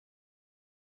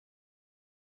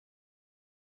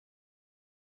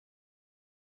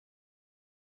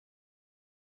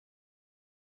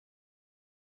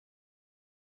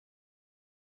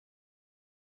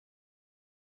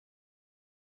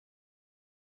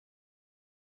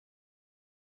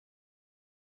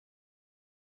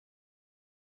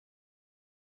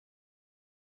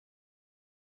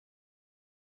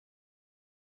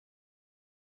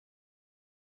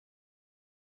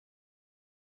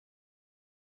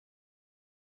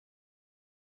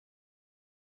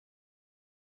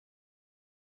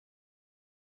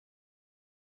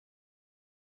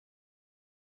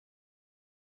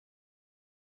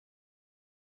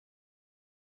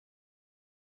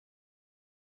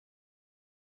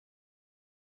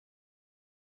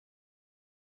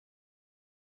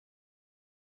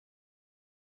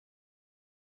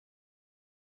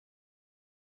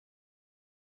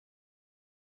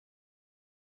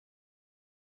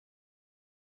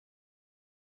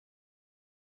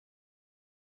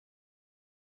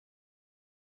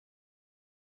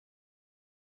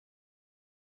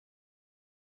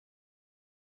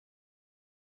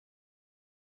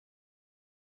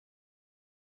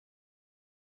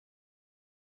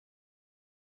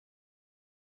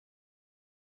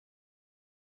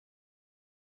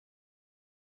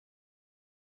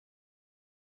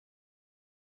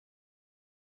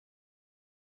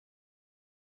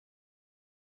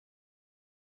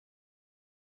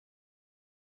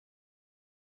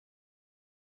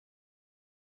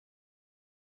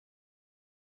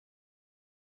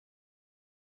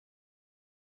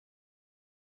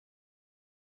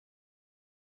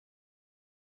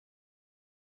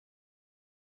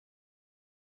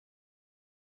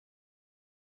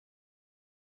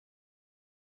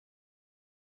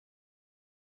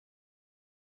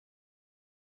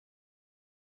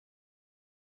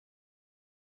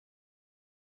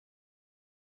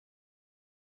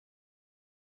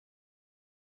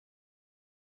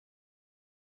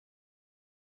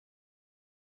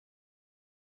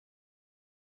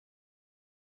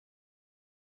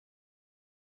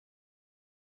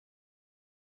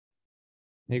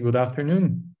Hey, good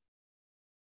afternoon.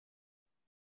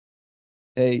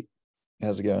 Hey,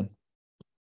 how's it going?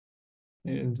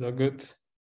 It's all good.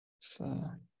 It's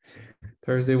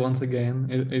Thursday once again.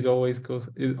 It always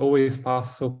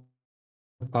passes so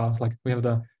fast. Like we have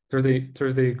the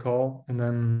Thursday call, and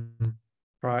then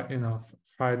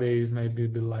Friday is maybe a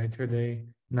bit lighter day,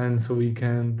 and then it's a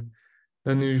weekend.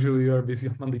 Then usually you're busy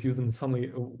on Monday, Tuesday, and suddenly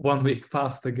 1 week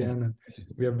passed again, and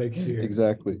we are back here.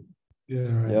 Exactly.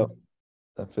 Yeah, right. Yep,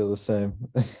 I feel the same.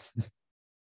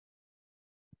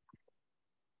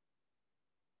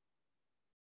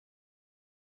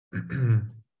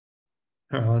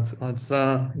 All right,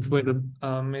 let's wait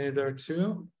a minute or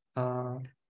two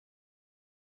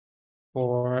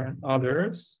for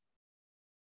others.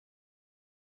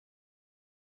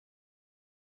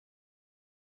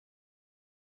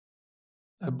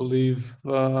 I believe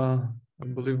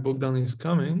Bogdan is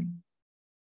coming,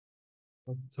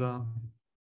 but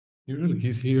usually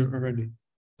he's here already.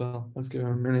 So let's give him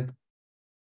a minute.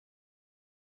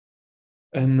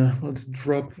 And let's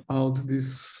drop out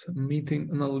this meeting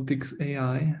analytics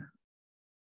AI.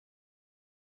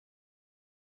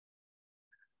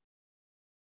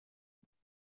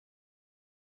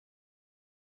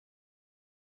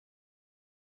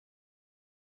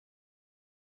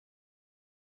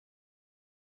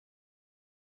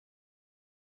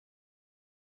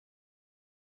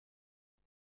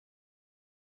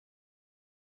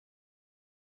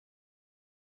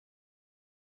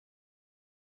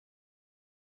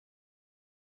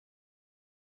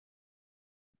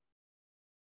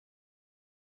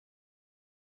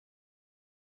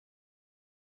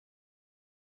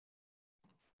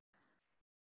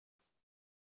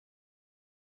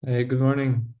 Hey, good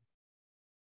morning.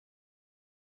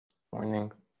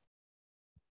 Morning.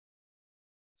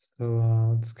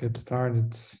 So let's get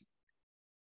started.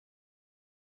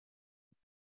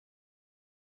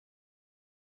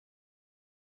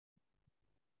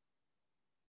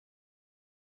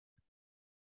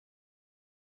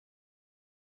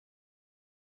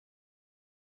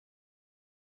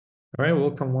 All right,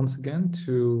 welcome once again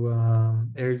to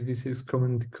Aries VCX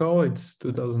community call. It's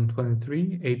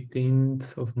 2023,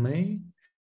 18th of May.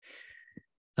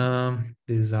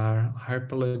 These are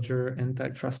Hyperledger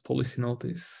antitrust policy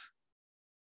notice.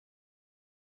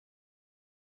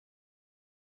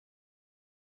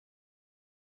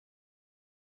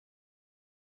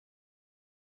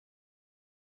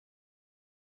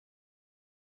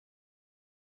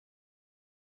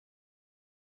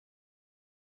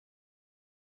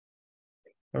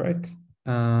 All right,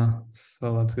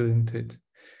 so let's get into it.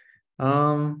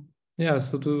 Yeah,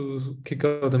 so to kick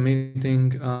off the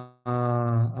meeting,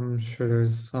 I'm sure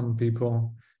there's some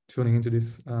people tuning into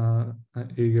this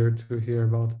eager to hear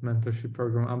about mentorship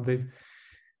program update.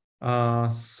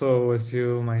 So as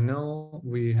you might know,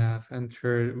 we have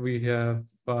entered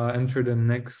the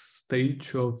next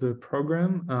stage of the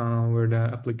program where the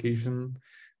application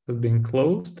has been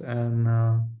closed, and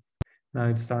now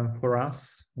it's time for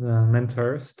us, the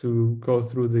mentors, to go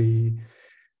through the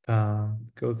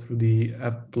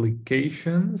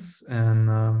applications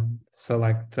and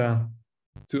select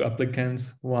two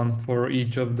applicants, one for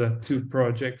each of the two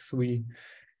projects we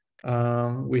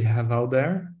have out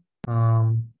there.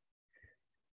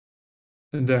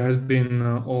 There has been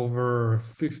over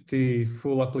 50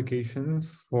 full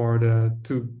applications for the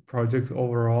two projects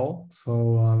overall,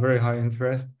 so very high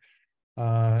interest.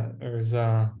 There's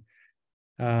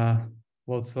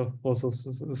lots of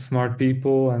smart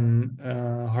people and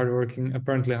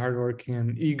apparently hardworking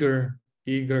and eager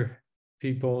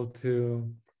people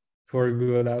to work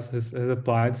with us has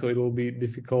applied. So it will be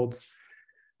difficult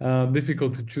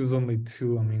to choose only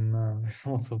two. I mean, there's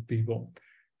lots of people,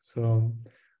 so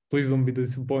please don't be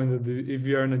disappointed if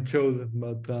you are not chosen.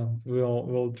 But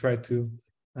we'll try to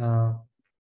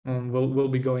we'll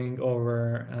be going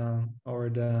over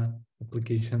the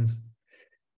applications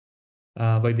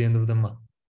by the end of the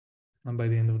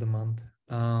month.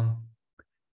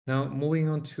 Now moving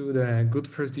on to the good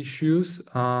first issues.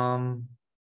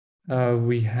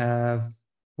 We have,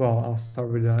 well, I'll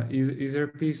start with the easier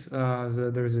piece.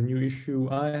 There's a new issue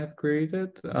I have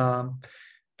created, and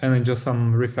then just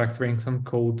some refactoring, some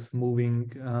code,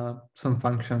 moving some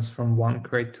functions from one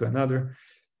crate to another.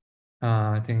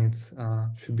 I think it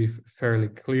should be fairly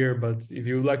clear, but if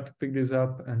you would like to pick this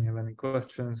up and you have any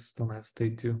questions, don't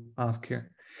hesitate to ask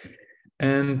here.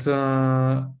 And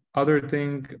other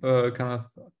thing kind of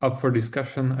up for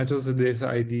discussion, I just had this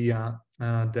idea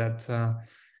that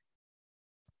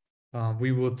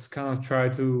we would kind of try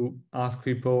to ask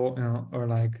people, or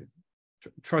like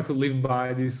try to live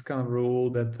by this kind of rule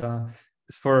that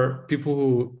for people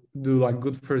who do like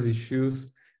good first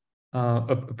issues,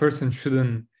 a person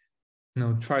shouldn't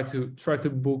try to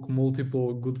book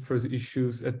multiple good first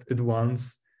issues at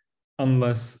once,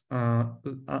 unless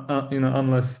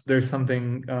unless there's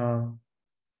something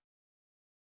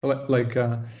like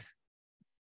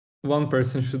one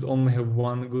person should only have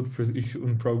one good first issue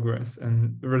in progress,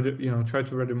 and rather try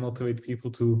to rather motivate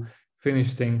people to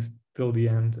finish things till the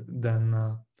end than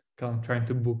kind of trying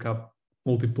to book up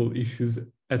multiple issues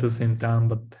at the same time,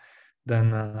 but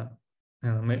then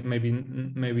maybe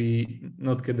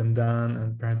not get them done,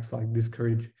 and perhaps like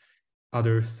discourage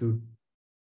others to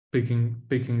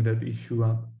picking that issue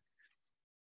up.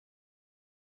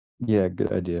 Yeah,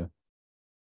 good idea.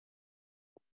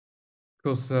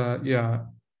 Because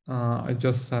I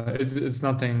just it's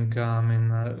nothing. I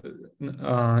mean,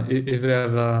 if you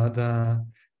have the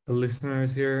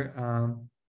listeners here,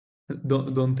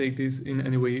 don't take this in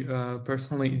any way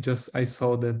personally. Just I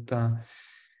saw that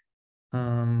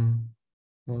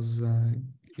was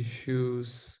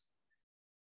issues.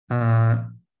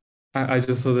 I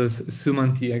just saw this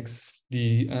SumanTX.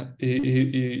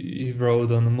 He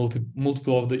wrote on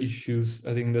multiple of the issues.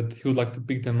 I think that he would like to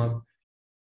pick them up.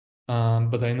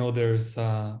 But I know there's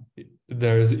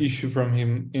issue from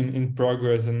him in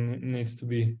progress, and it needs to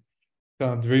be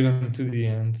kind of driven to the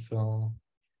end. So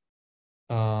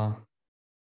yeah,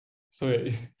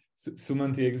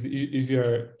 SumanTX, if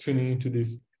you're tuning into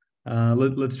this,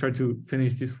 let's try to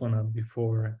finish this one up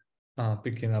before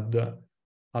picking up the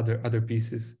other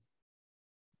pieces.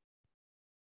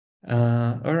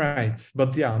 All right,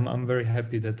 but yeah, I'm very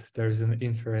happy that there's an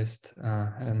interest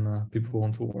and people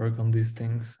want to work on these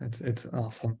things. It's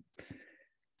awesome.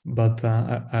 But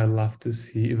I love to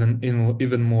see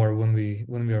even more when we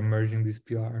are merging this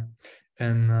PR.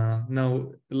 And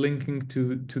now linking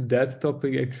to that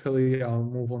topic, actually, I'll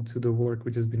move on to the work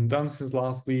which has been done since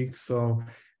last week. So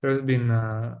there's been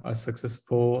a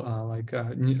successful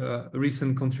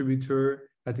recent contributor.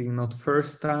 I think not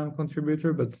first time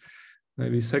contributor, but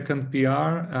maybe second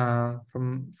PR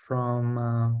from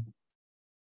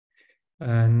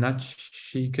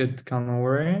Nachiket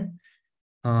Kanore.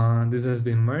 This has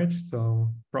been merged,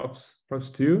 so props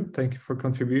to you. Thank you for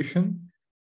contribution.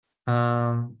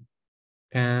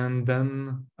 And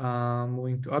then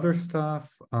moving to other stuff,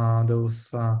 there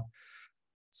was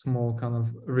small kind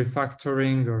of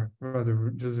refactoring, or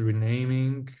rather just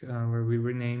renaming, where we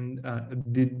renamed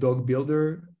DidDog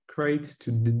Builder crate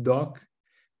to DidDog,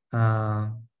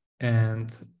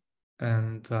 and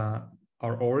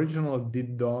our original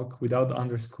DidDog without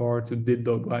underscore to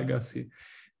DidDog Legacy.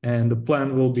 And the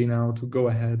plan will be now to go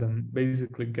ahead and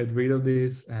basically get rid of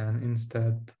this, and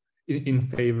instead in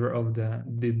favor of the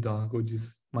DidDog, which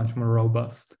is much more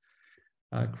robust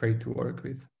crate to work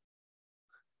with.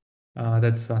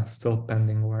 That's still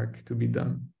pending work to be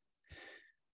done.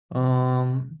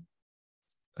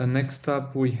 Next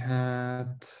up, we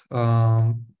had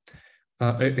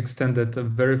extended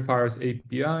verifiers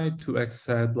API to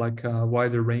accept like a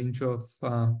wider range of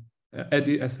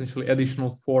essentially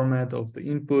additional format of the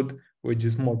input, which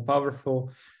is more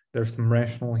powerful. There's some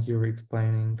rationale here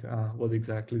explaining what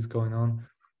exactly is going on.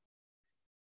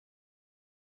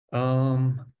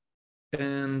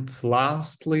 And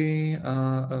lastly,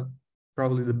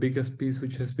 probably the biggest piece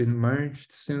which has been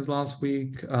merged since last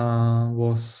week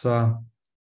was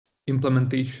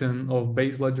implementation of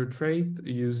base ledger trade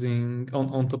using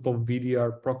on top of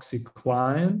VDR proxy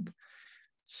client.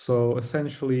 So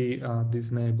essentially,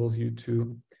 this enables you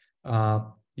to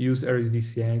use Aries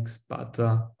VCX, but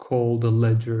call the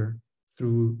ledger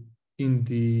through in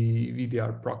the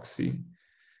VDR proxy.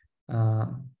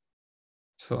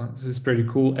 So this is pretty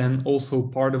cool. And also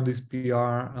part of this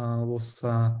PR was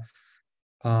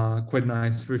quite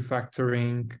nice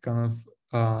refactoring, kind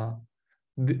of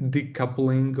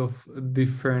decoupling of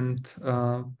different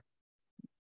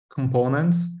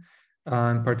components.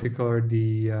 In particular,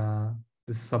 the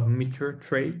submitter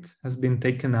trait has been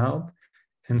taken out,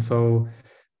 and so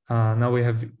now we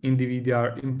have in the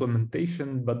VDR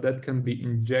implementation, but that can be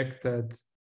injected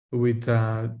with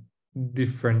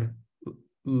different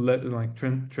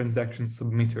transaction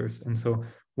submitters. And so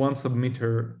one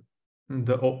submitter,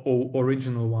 the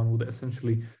original one, would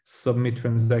essentially submit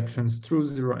transactions through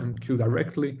 0MQ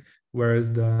directly,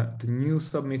 whereas the new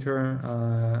submitter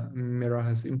Mira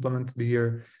has implemented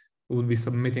here will be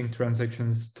submitting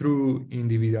transactions through in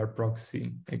the VDR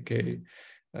proxy, aka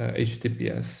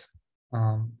HTTPS.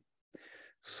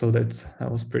 So that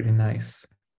was pretty nice.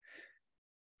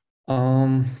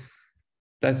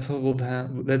 That's what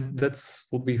that's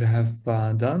what we have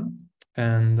done,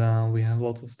 and we have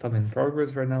lots of stuff in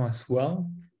progress right now as well.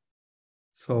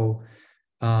 So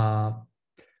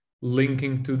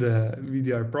linking to the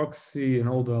VDR proxy and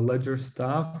all the ledger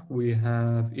stuff, we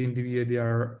have in the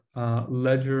VDR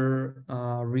ledger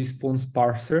response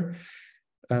parser.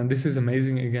 And this is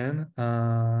amazing again.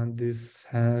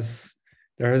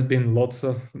 There has been lots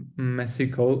of messy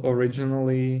code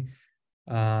originally,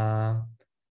 kind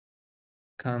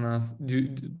of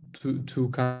to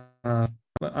kind of,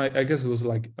 I guess it was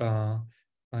like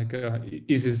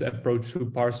easiest approach to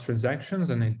parse transactions,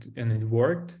 and it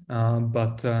worked.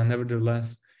 But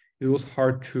nevertheless, it was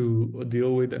hard to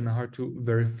deal with and hard to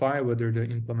verify whether the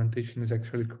implementation is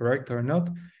actually correct or not.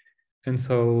 And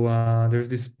so there's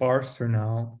this parser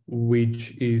now,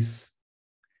 which is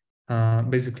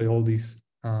basically all these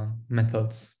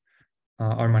methods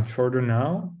are much shorter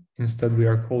now. Instead, we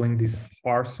are calling this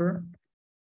parser.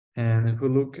 And if we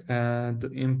look at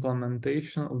the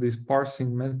implementation of this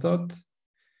parsing method,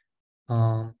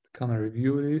 kind of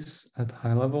review this at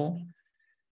high level.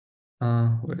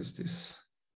 Where is this?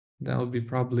 That would be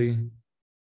probably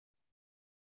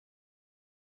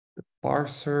the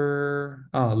parser,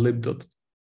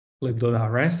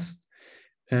 lib.rs.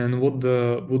 And what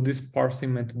this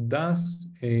parsing method does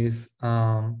is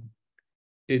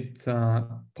it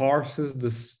parses the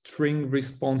string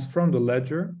response from the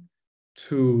ledger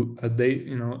to a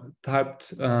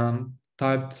typed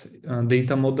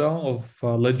data model of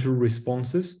ledger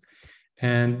responses,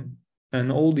 and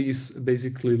all these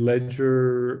basically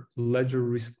ledger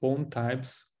response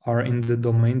types are in the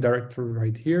domain directory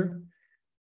right here.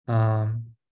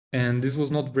 And this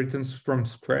was not written from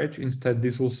scratch. Instead,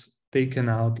 this was taken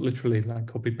out, literally like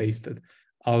copy pasted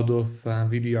out of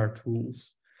VDR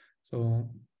tools. So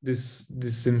this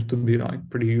seems to be like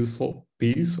pretty useful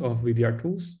piece of VDR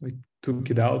tools. We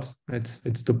took it out.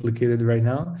 It's duplicated right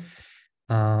now,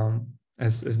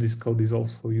 as this code is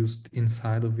also used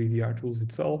inside of VDR tools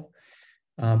itself.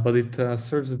 But it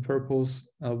serves the purpose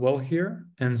well here.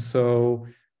 And so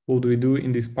what do we do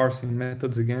in these parsing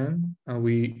methods again?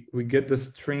 We get the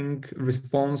string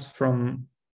response from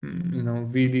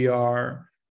VDR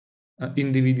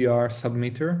in the VDR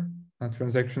submitter,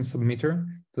 transaction submitter.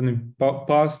 Then we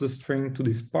pass the string to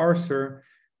this parser.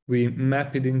 We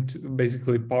map it into,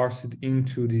 basically parse it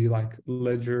into the like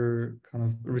ledger kind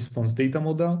of response data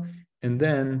model, and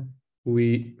then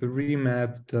we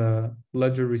remap the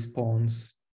ledger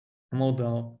response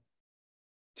model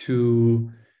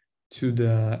to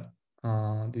the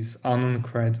this unknown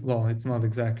cred. Well, it's not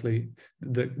exactly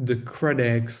the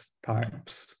credX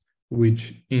types,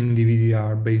 which in the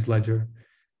VDR base ledger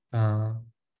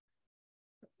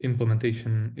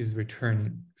implementation is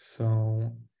returning.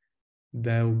 So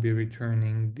that will be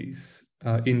returning these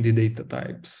in the data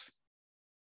types.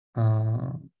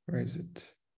 Where is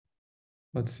it?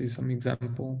 Let's see some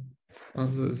example.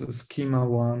 There's a schema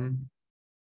one.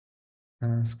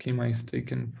 Schema is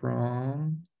taken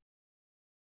from,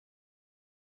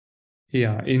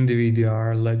 yeah, in the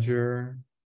VDR ledger.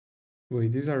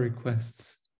 Wait, these are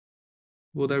requests.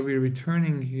 What are we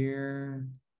returning here?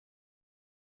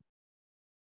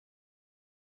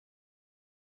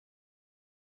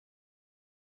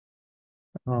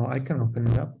 Oh, I can open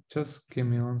it up. Just give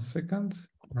me 1 second.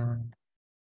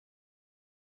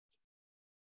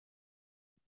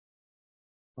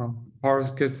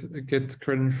 Parse get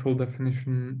credential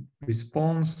definition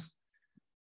response.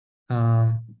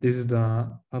 This is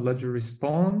the ledger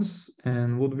response,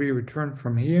 and what we return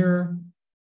from here,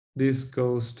 this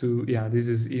goes to, yeah, this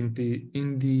is in the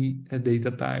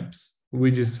data types,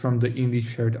 which is from the indie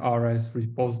shared RS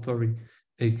repository,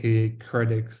 aka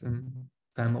credX and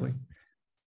family.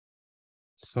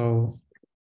 So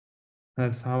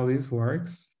that's how this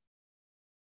works.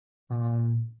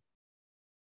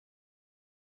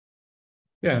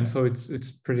 Yeah, and so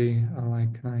it's pretty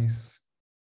like nice.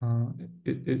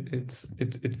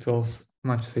 It feels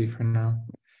much safer now.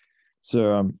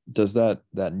 So does that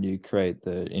new crate,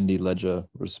 the indie ledger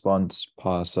response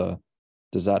parser,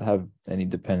 does that have any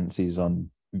dependencies on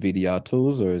VDR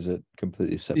tools, or is it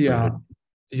completely separated?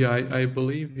 Yeah, I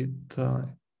believe it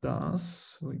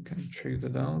does. We can check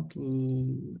that out.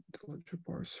 Ledger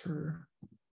parser.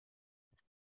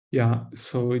 Yeah,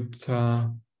 so it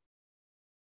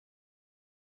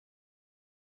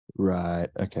Right.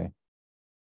 Okay.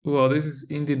 well, this is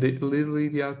in the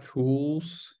VDR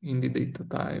tools, in the data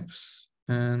types.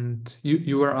 And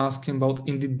you were asking about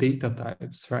in the data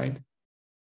types, right?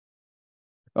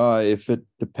 If it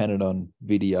depended on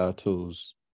VDR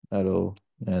tools at all,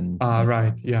 and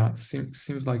Right, yeah,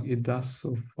 seems like it does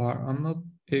so far. I'm not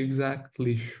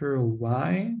exactly sure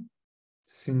why,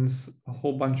 since a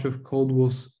whole bunch of code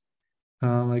was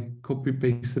like copy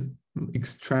pasted,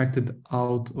 extracted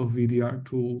out of VDR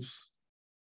tools.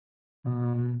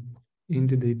 In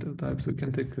the data types, we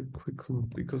can take a quick look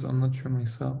because I'm not sure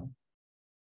myself.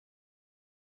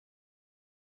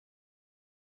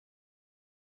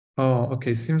 Oh,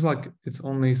 okay. Seems like it's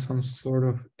only some sort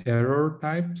of error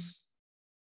types.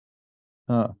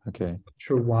 Oh, okay. Not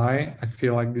sure why. I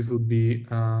feel like this would be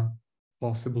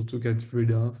possible to get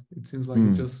rid of. It seems like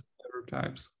it's just error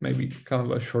types. Maybe kind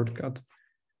of a shortcut.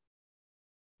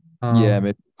 Yeah,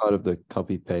 maybe part of the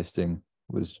copy pasting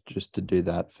was just to do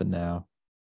that for now.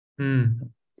 But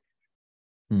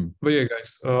yeah,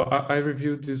 guys, I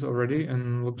reviewed this already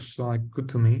and looks like good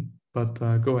to me. But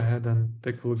go ahead and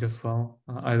take a look as well.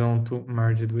 I don't want to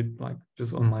merge it with like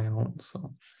just on my own.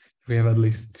 So if we have at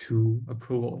least 2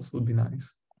 approvals, would be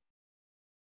nice.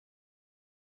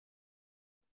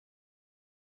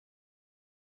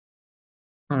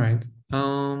 All right.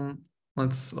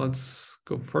 Let's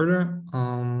go further.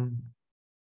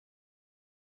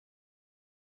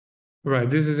 Right.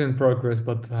 This is in progress,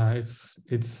 but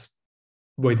it's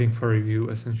waiting for review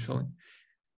essentially.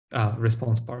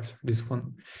 Response parser, this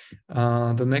one.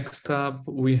 The next tab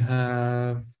we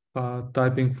have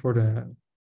typing for the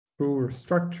through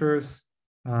structures.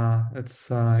 It's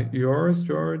yours,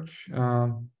 George.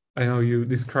 I know you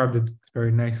described it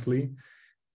very nicely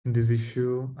in this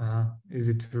issue.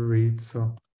 Easy to read,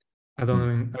 so I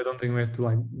don't think we have to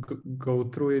like go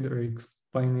through it or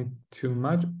explain it too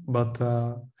much. But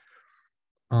I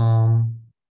don't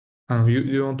know,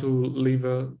 you want to leave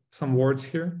some words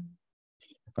here?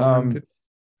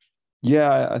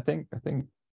 Yeah, I think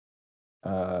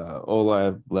all I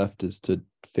have left is to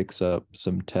fix up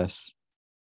some tests.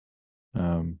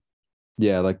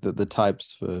 Yeah, like the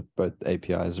types for both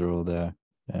APIs are all there,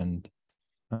 and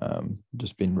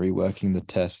just been reworking the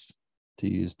tests to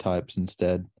use types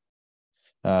instead.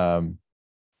 And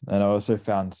I also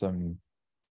found some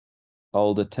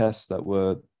older tests that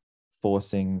were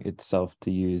forcing itself to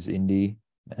use Indie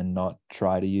and not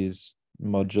try to use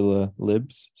modular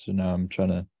libs. So now I'm trying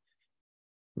to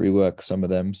rework some of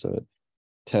them so it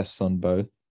tests on both.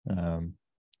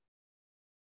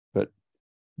 But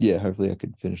yeah, hopefully I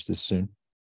can finish this soon.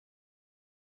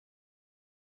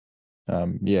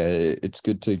 Yeah, it's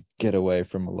good to get away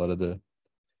from a lot of the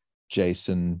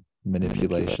JSON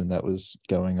manipulation that was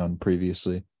going on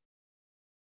previously.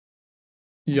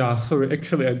 Yeah, sorry.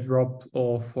 Actually, I dropped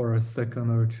off for a second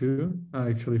or two.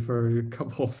 Actually, for a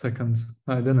couple of seconds.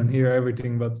 I didn't hear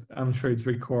everything, but I'm sure it's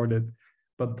recorded.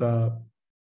 But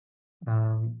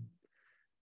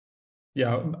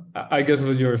yeah, I guess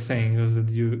what you're saying is that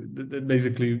that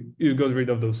basically you got rid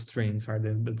of those strings, right?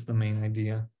 That's the main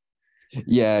idea.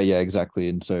 Yeah, exactly.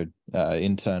 And so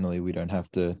internally, we don't have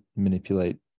to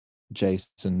manipulate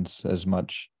JSONs as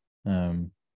much.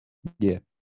 Yeah.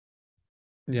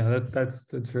 Yeah,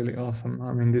 that's really awesome.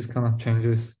 I mean, this kind of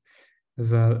changes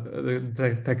is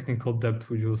the technical depth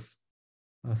which was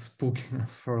spooking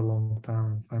us for a long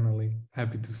time. Finally,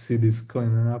 happy to see this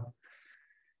cleaning up.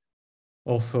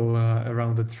 Also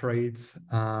around the trades,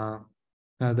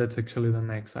 that's actually the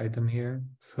next item here.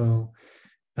 So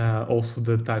also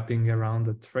the typing around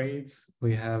the trades.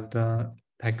 We have the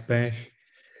tech bash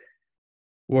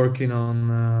working on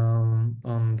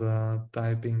the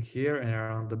typing here and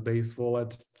around the base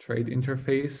wallet trade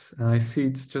interface. And I see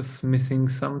it's just missing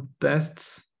some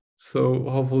tests. So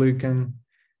hopefully you can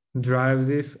drive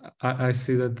this. I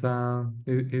see that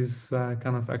it is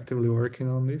kind of actively working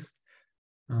on this.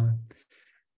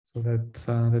 So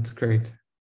that's great.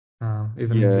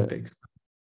 Even if Yeah, it takes.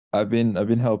 I've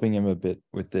been helping him a bit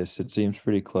with this. It seems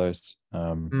pretty close.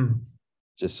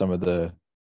 Just some of the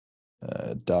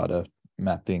data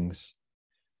mappings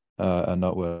are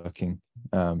not working.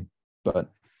 But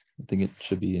I think it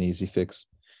should be an easy fix.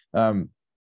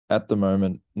 At the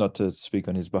moment, not to speak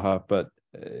on his behalf, but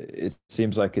it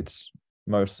seems like it's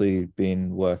mostly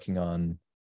been working on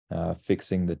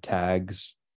fixing the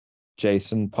tags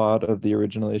JSON part of the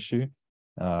original issue.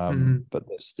 But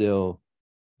there's still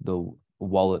the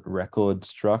wallet record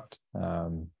struct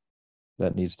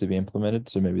that needs to be implemented.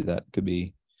 So maybe that could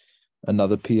be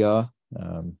another PR.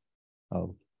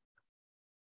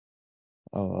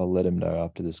 I'll let him know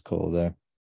after this call there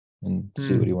and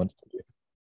see what he wants to do.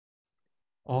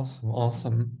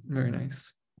 Awesome. Very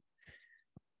nice.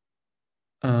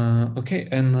 Okay,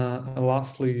 and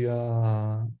lastly,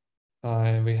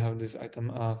 we have this item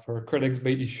for Credex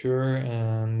by issuer,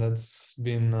 and that's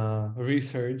been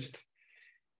researched.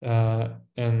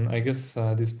 And I guess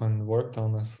this one worked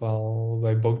on as well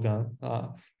by Bogdan.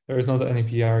 There is not any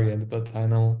PR yet, but I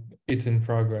know it's in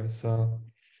progress. So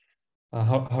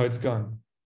how it's going?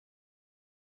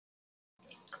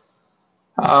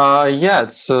 Yeah,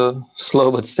 it's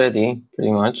slow but steady,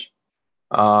 pretty much.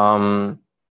 The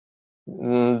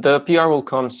PR will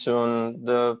come soon.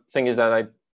 The thing is that I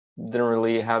didn't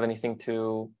really have anything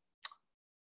to,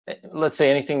 let's say,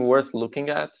 anything worth looking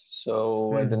at,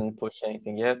 so I didn't push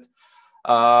anything yet.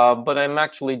 But I'm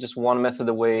actually just one method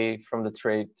away from the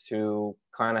trade to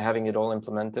kind of having it all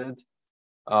implemented,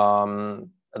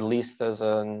 at least as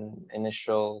an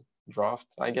initial draft,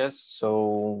 I guess.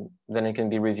 So then it can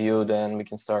be reviewed and we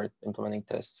can start implementing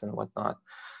tests and whatnot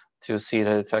to see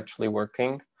that it's actually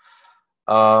working.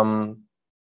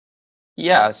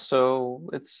 Yeah, so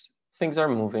things are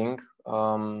moving.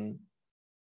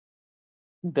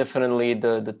 Definitely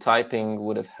the typing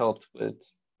would have helped with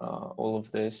all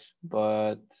of this,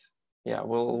 but yeah,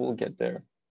 we'll get there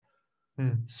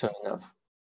soon enough.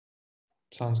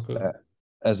 Sounds good.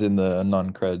 As in the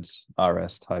non-creds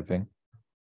RS typing?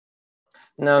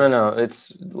 No.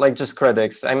 It's like just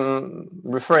credits. I'm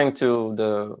referring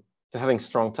to having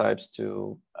strong types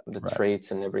to the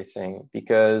traits and everything,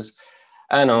 because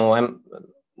I don't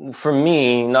know, for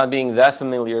me, not being that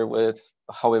familiar with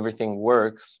how everything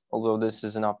works, although this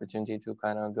is an opportunity to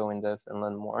kind of go in depth and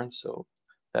learn more, so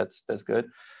that's good.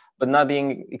 But not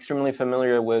being extremely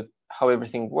familiar with how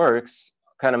everything works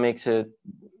kind of makes it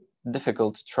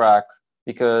difficult to track,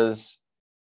 because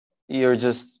you're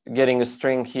just getting a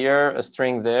string here, a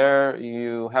string there.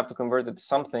 You have to convert it to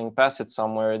something, pass it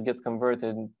somewhere, it gets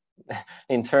converted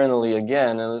internally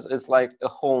again, and it's like a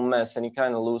whole mess, and you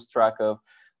kind of lose track of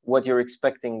what you're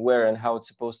expecting where and how it's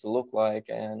supposed to look like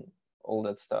and all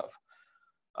that stuff.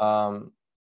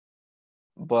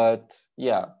 But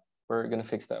yeah, we're gonna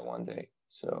fix that one day,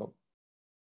 so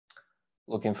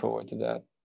looking forward to that.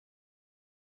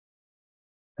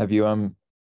 Have you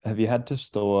had to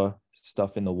store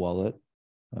stuff in the wallet?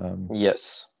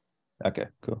 Yes. Okay,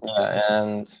 cool. Yeah,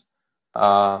 and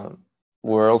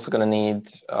we're also gonna need,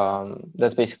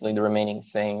 that's basically the remaining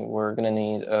thing. We're gonna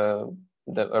need a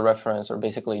reference, or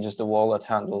basically just the wallet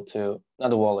handle to, not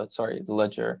the wallet, sorry, the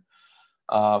ledger,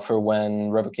 for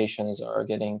when revocations are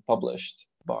getting published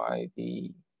by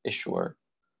the issuer.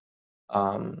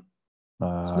 So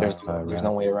there's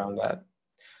no way around that.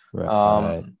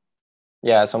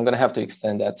 Yeah, so I'm gonna have to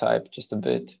extend that type just a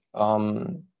bit.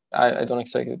 I don't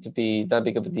expect it to be that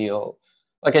big of a deal.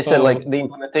 Like I said, like the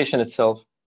implementation itself.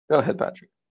 Go ahead, Patrick.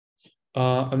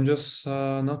 I'm just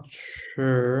not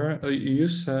sure. You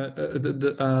said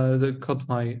that caught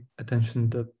my attention,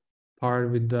 the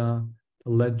part with the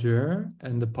ledger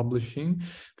and the publishing,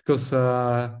 because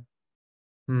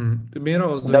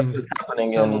Miro was doing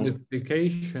some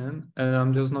modification, and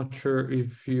I'm just not sure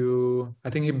if I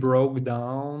think he broke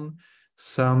down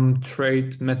some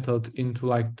trait method into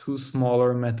like two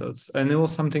smaller methods, and it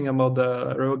was something about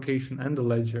the revocation and the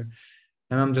ledger,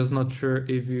 and I'm just not sure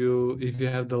if you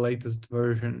have the latest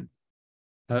version,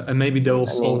 and maybe they will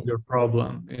solve your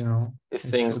problem. If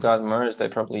things got merged, they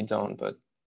probably don't, but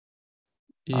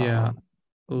yeah.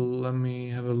 Let me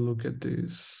have a look at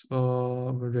this.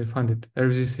 Where do I find it?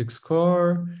 Aries VCX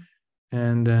core,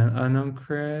 and then unknown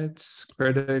creds,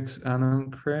 credX,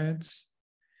 unknown creds,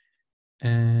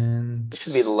 and it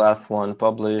should be the last one.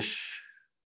 Publish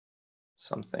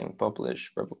something.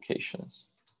 Publish revocations.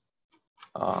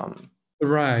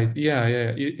 Right. Yeah.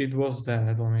 It was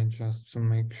that. Let me just to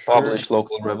make sure. Publish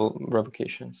local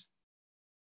revocations.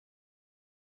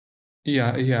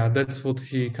 Yeah, that's what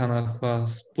he kind of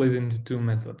split into two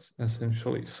methods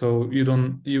essentially. So you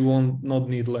won't not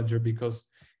need ledger, because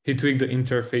he tweaked the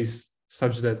interface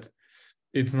such that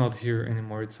it's not here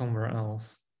anymore, it's somewhere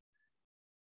else.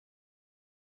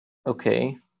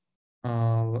 Okay.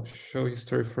 Let's show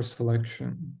history for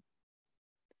selection.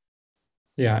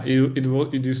 Yeah,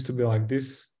 it used to be like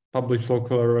this: publish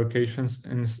local revocations,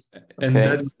 and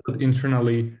that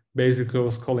internally basically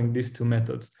was calling these two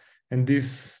methods. And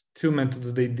these two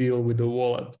methods, they deal with the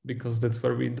wallet, because that's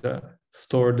where we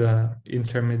store the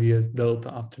intermediate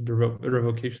delta after the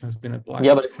revocation has been applied.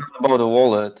 Yeah, but it's not about the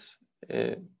wallet.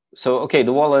 So okay,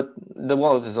 the wallet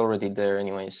is already there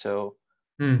anyway. So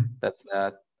that's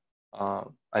that.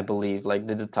 I believe. Like,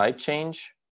 did the type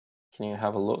change? Can you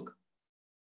have a look?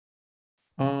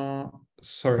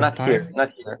 Sorry, not type?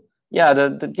 Not here. Yeah,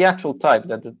 the actual type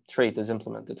that the trait is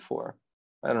implemented for.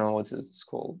 I don't know what it's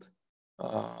called.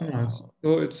 No,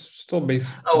 it's still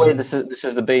base. Oh wait, this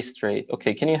is the base trait.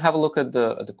 Okay, can you have a look at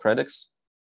the credits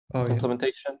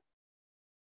implementation?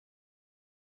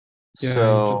 Yeah,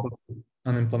 so it's just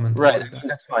unimplemented. Right,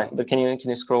 that's fine. But can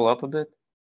you scroll up a bit?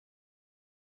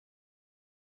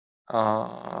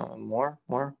 More,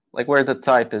 like where the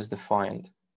type is defined.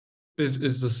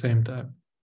 It's the same type.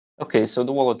 Okay, so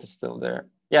the wallet is still there.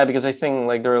 Yeah, because I think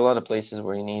like there are a lot of places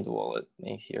where you need wallet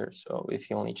here. So if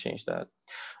you only change that,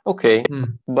 okay.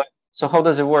 But so how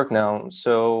does it work now?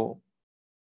 So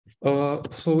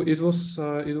it was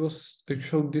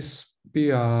actually this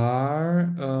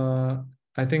PR.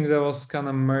 I think that was kind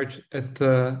of merged at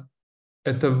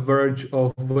the verge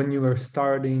of when you were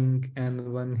starting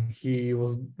and when he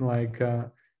was like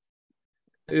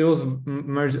it was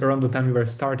merged around the time we were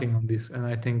starting on this, and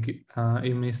I think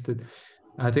he missed it.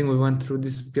 I think we went through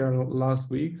this PR last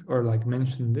week, or like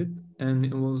mentioned it, and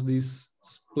it was this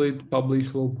split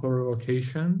publish local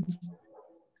locations.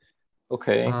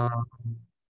 okay.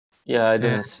 Yeah, I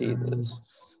didn't see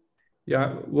this.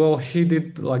 Yeah, well, he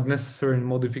did like necessary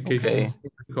modifications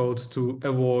in the code to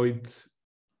avoid,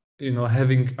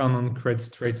 having unknown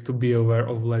creds trait to be aware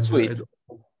of Ledger at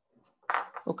all.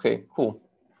 Okay, cool.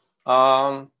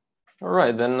 All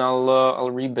right, then I'll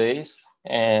rebase,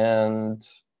 and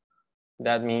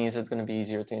that means it's going to be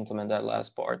easier to implement that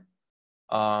last part.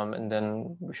 And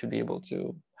then we should be able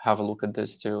to have a look at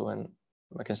this too, and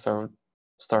I can start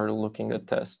looking at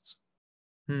tests.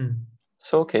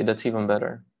 So okay, that's even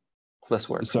better. Less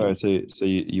work. Sorry, so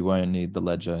you won't need the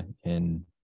ledger in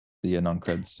the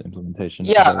non-creds implementation.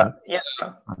 Yeah, yeah.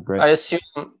 Great. I assume.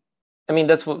 I mean,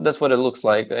 that's what it looks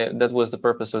like. That was the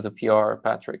purpose of the PR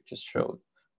Patrick just showed.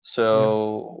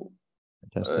 So,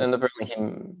 and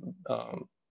apparently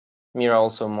Mira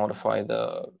also modified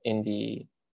in the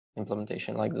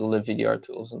implementation, like the libvdr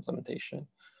tools implementation.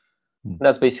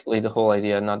 That's basically the whole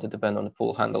idea, not to depend on the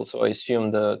pool handle. So I assume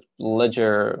the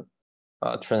ledger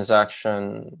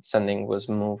transaction sending was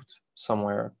moved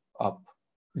somewhere up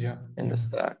in the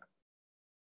stack,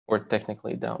 or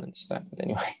technically down in the stack, but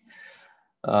anyway.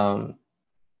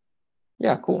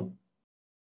 Yeah, cool.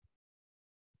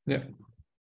 Yeah.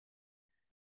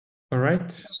 All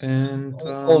right, and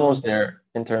almost there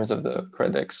in terms of the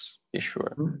credX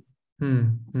issuer.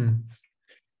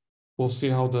 We'll see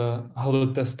how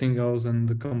the testing goes and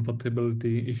the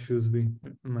compatibility issues we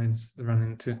might run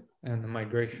into, and the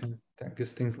migration, I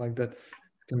guess things like that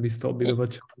can be still a bit of a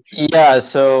challenge. Yeah,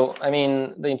 so I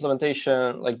mean, the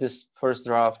implementation, like this first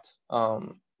draft,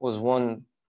 was one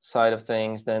side of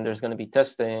things. Then there's going to be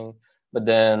testing, but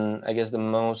then I guess the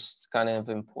most kind of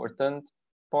important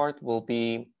part will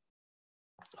be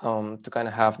to kind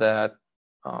of have that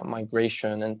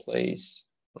migration in place,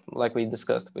 like we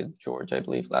discussed with George, I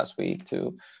believe, last week,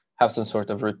 to have some sort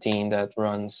of routine that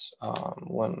runs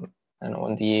when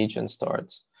the agent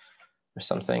starts or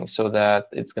something, so that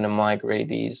it's going to migrate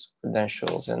these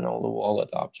credentials and all the wallet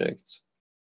objects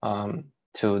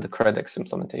to the credX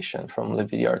implementation from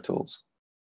libvdr tools.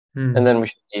 And then we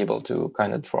should be able to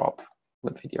kind of drop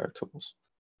libvdr tools,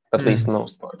 at least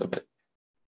most part of it.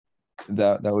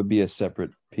 That would be a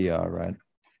separate PR, right?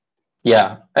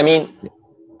 Yeah, I mean,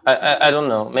 I don't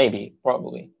know, maybe,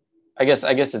 probably. I guess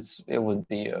it would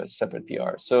be a separate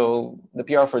PR. So the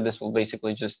PR for this will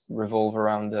basically just revolve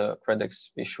around the credX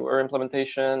issuer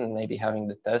implementation and maybe having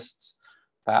the tests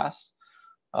pass.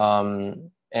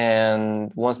 And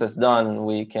once that's done,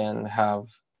 we can have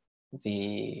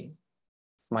the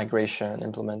migration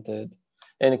implemented,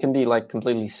 and it can be like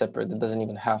completely separate. It doesn't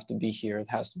even have to be here.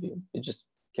 It just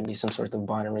can be some sort of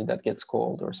binary that gets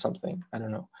called or something. I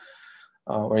don't know,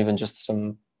 or even just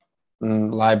some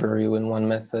library in one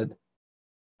method.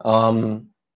 But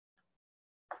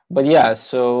yeah,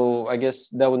 so I guess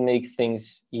that would make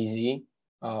things easy,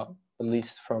 at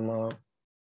least from a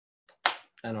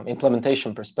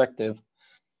implementation perspective.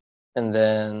 And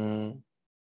then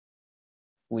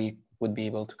we would be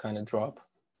able to kind of drop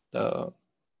the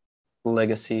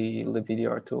legacy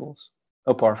libvdr tools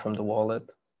apart from the wallet.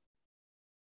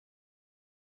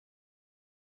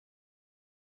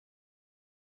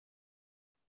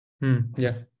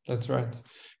 Yeah, that's right. I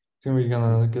think we're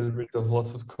gonna get rid of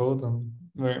lots of code. I'm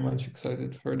very much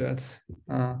excited for that.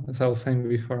 As I was saying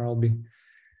before, I'll be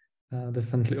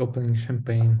definitely opening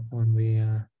champagne when we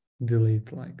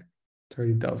delete like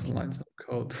 30,000 lines of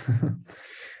code.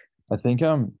 I think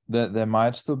there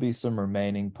might still be some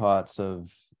remaining parts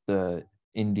of the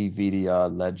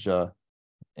IndieVDR ledger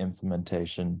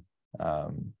implementation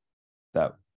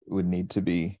that would need to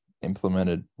be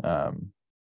implemented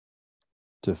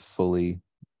to fully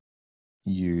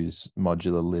use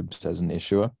modular libs as an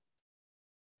issuer.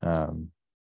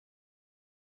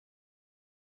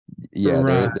 Yeah,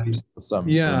 right. there's some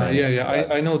remaining.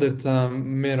 I know that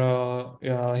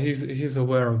Mira, he's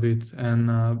aware of it,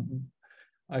 and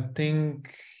I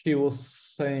think he was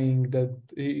saying that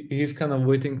he's kind of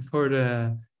waiting for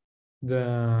the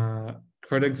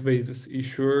credX-based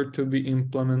issuer to be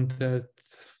implemented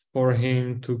for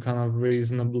him to kind of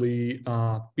reasonably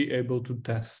be able to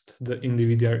test the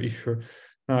IndieVDR issue.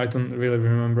 Now, I don't really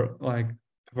remember like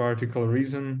particular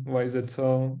reason why is it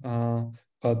so,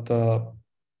 but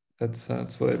that's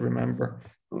what I remember.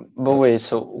 But wait,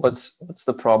 so what's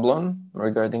the problem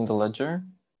regarding the ledger?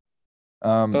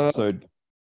 So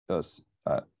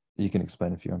you can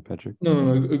explain if you want, Patrick.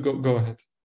 No, go ahead.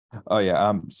 Oh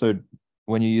yeah. So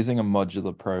when you're using a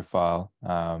modular profile,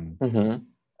 Mm-hmm.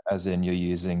 as in you're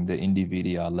using the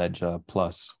IndieVDR ledger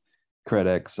plus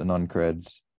CredX and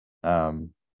non-creds,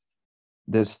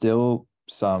 there's still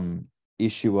some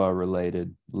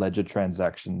issuer-related ledger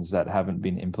transactions that haven't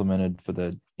been implemented for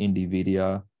the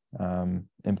IndieVDR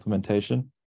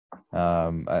implementation.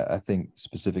 I think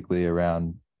specifically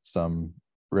around some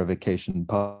revocation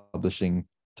publishing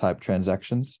type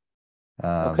transactions.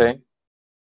 Okay.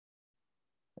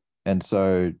 And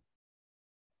so,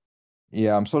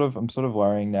 yeah, I'm sort of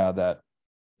worrying now that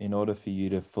in order for you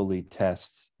to fully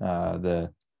test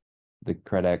the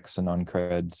CredX and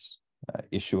non-creds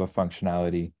issuer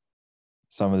functionality,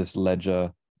 some of this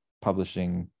ledger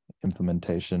publishing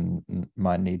implementation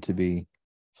might need to be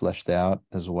fleshed out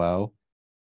as well,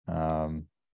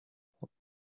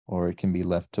 or it can be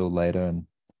left till later and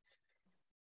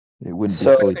it wouldn't be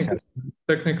fully tested.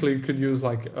 Technically, you could use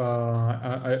like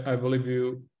I believe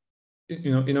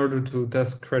you know, in order to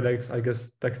test CredX, I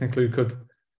guess technically you could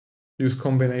use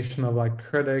combination of like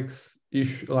CredX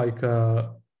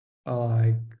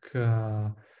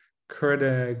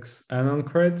CredX and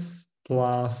non-creds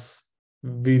plus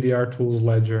VDR tools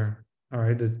ledger. All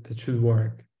right, that should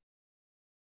work.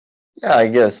 Yeah, I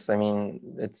guess. I mean,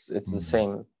 it's the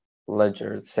same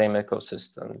ledger, same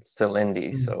ecosystem. It's still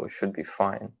indie, so it should be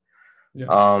fine.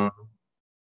 Yeah.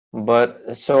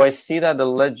 But so I see that the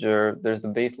ledger, there's the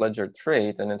base ledger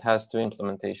trait, and it has two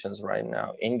implementations right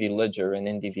now: Indie Ledger and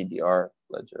Indie VDR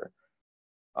Ledger.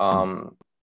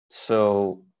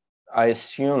 So I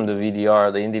assume the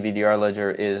Indie VDR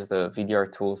Ledger is the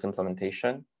VDR tools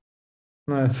implementation.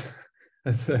 No, it's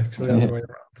actually the other way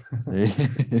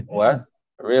around. What?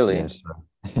 Really? Yes.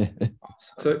 Awesome.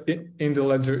 So in the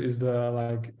ledger is the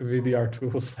like VDR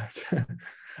tools ledger.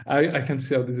 I can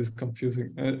see how this is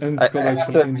confusing, and it's called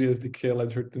actually in the SDK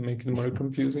ledger to make it more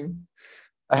confusing.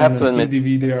 I have to admit, in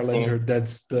the VDR ledger,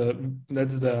 that's the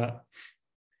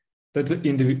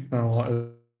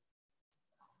individual.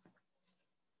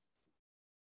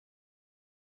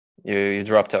 You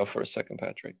dropped out for a second,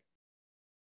 Patrick.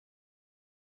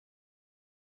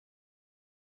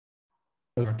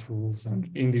 Tools and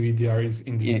IndieVDR is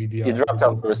IndieVDR. You dropped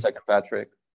out for a second, Patrick.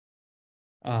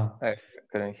 I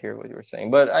couldn't hear what you were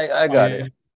saying, but I got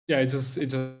it. Yeah, it just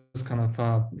kind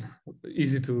of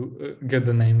easy to get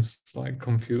the names like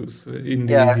confused.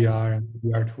 IndieVDR and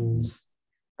VDR tools.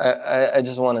 I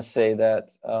just want to say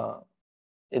that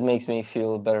it makes me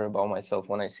feel better about myself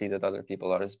when I see that other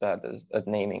people are as bad at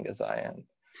naming as I am.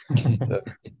 So,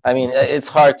 I mean, it's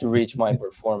hard to reach my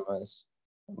performance,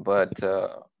 but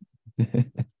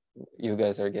you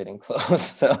guys are getting close.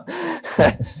 So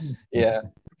yeah.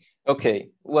 Okay.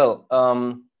 Well,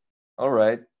 all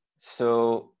right.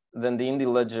 So then the Indie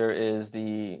Ledger is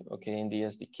the Indie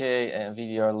SDK, and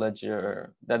VDR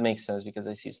Ledger, that makes sense because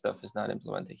I see stuff is not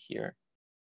implemented here.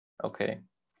 Okay.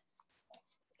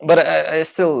 But I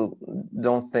still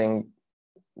don't think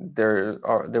there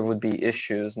would be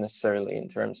issues necessarily in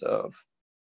terms of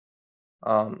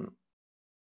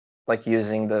like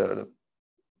using the,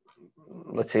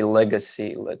 let's say,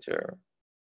 legacy ledger.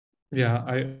 Yeah,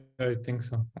 I think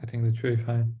so. I think that's really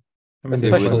fine. I mean,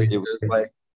 especially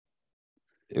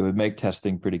it would make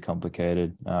testing pretty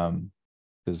complicated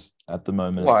because at the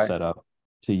moment Why? it's set up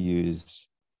to use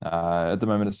the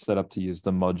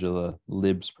modular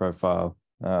libs profile,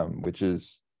 which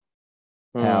is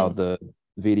how the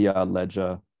VDR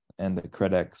ledger and the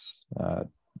CredX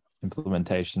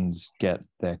implementations get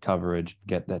their coverage,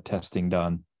 get their testing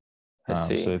done.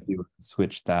 So if you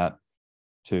switch that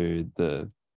to the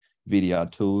VDR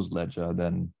tools ledger,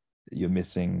 then you're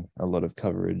missing a lot of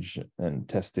coverage and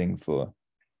testing for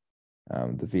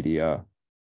the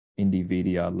Indie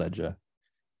VDR ledger.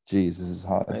 Geez, this is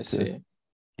hard to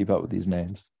keep up with these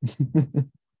names.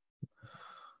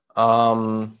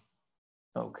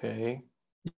 Okay.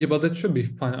 Yeah, but that should be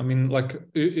fine. I mean, like,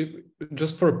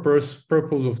 just for a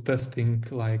purpose of testing,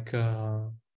 like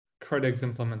CredX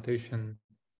implementation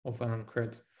of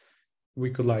non-creds,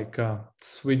 we could like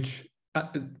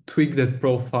tweak that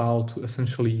profile to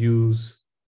essentially use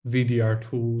VDR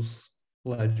tools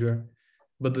ledger.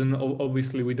 But then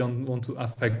obviously we don't want to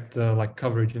affect like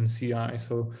coverage in CI,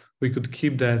 so we could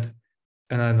keep that.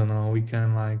 And I don't know, we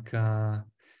can like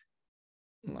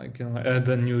like, you know, add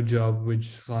a new job which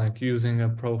is like using a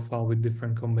profile with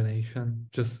different combination.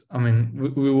 Just, I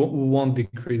mean, we won't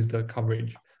decrease the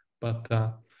coverage, but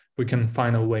we can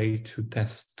find a way to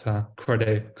test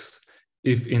CredX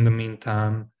if in the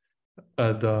meantime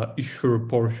the issuer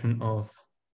portion of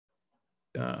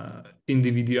in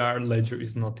the VDR ledger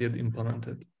is not yet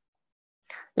implemented.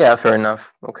 Yeah, fair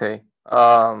enough. Okay.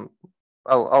 I'll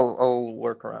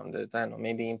work around it. I don't know,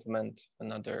 maybe implement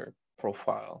another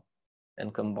profile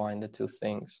and combine the two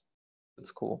things.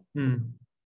 That's cool.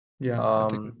 Yeah, I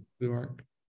think it will work.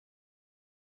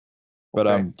 But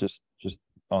okay. just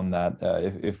on that,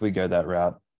 if we go that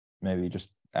route, maybe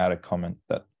just add a comment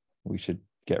that we should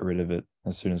get rid of it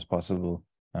as soon as possible.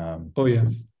 Oh yeah,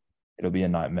 it'll be a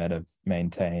nightmare to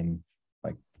maintain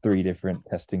like 3 different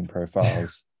testing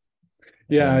profiles.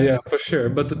 Yeah, for sure.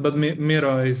 But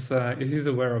Miro is he's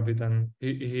aware of it, and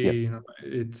Yep. you know,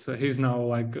 it's he's now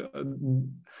like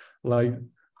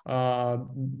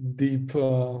deep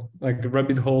like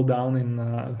rabbit hole down in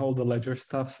all the ledger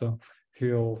stuff. So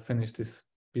he'll finish this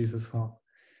piece as well.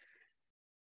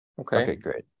 Okay,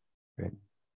 great.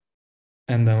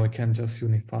 And then we can just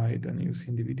unify it and use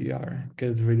in the VDR,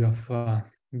 get rid of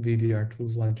VDR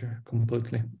tools ledger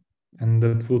completely. And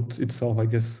that would itself, I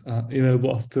guess,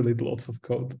 enable us to read lots of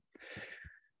code.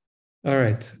 All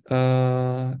right.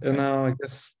 And now I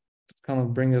guess it's kind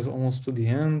of bring us almost to the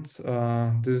end.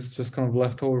 This is just kind of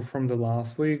leftover from the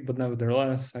last week, but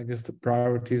nevertheless, I guess the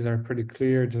priorities are pretty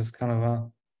clear. Just kind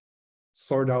of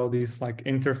sort out these like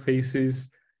interfaces,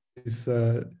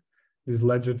 these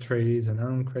ledger trades and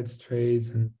uncreds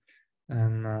trades,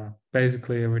 and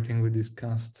basically everything we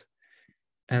discussed.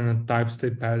 And a type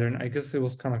state pattern, I guess it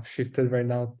was kind of shifted right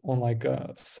now on like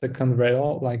a second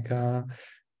rail, like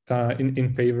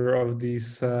in favor of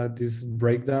this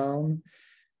breakdown.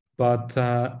 But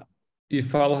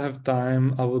if I'll have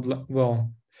time, I would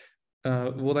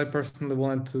what I personally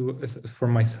wanted to, as for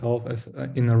myself, as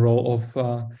in a role of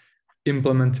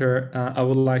implementer, I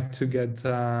would like to get.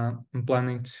 I'm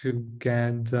planning to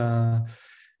get.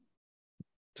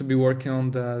 To be working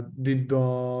on the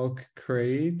DDoG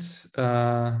crate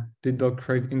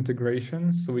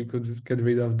integration, so we could get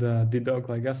rid of the DDoG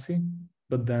legacy.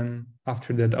 But then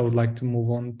after that, I would like to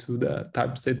move on to the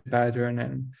type state pattern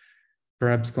and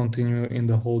perhaps continue in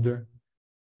the holder.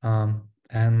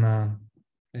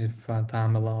 If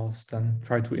time allows, then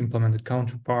try to implement the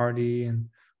counterparty and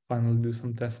finally do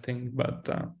some testing. But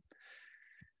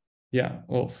yeah,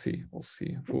 we'll see.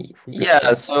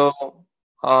 Yeah, so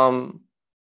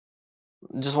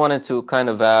just wanted to kind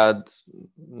of add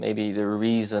maybe the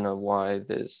reason of why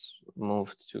this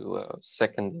moved to a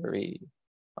secondary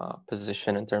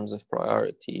position in terms of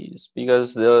priorities,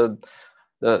 because the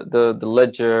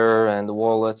ledger and the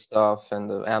wallet stuff and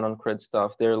the anon cred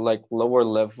stuff, they're like lower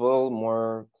level,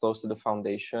 more close to the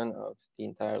foundation of the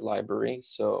entire library.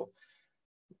 So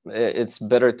it's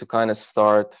better to kind of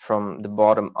start from the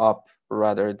bottom up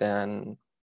rather than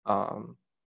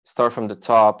start from the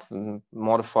top and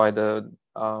modify the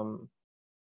I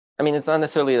mean, it's not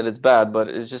necessarily that it's bad, but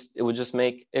it would just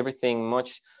make everything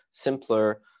much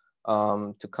simpler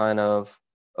to kind of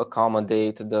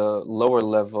accommodate the lower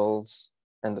levels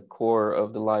and the core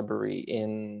of the library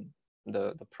in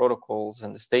the protocols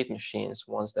and the state machines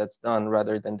once that's done,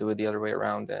 rather than do it the other way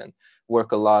around and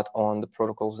work a lot on the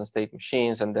protocols and state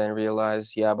machines and then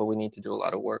realize, yeah, but we need to do a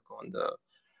lot of work on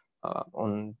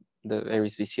the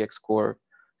Aries VCX core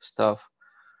stuff.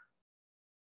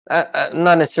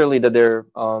 Not necessarily that they're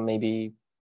maybe,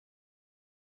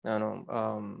 I don't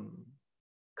know,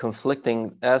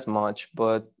 conflicting as much,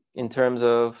 but in terms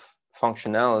of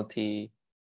functionality,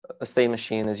 a state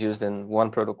machine is used in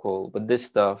one protocol, but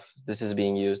this is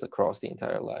being used across the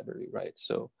entire library, right?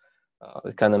 So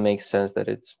it kind of makes sense that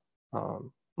it's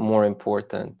more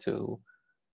important to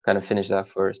kind of finish that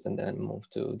first and then move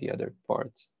to the other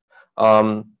parts.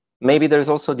 Maybe there's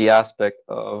also the aspect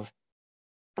of,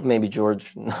 maybe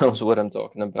George knows what I'm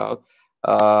talking about,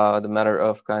 the matter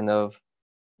of kind of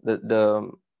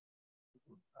the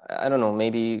I don't know,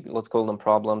 maybe let's call them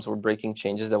problems or breaking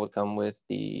changes that would come with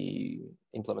the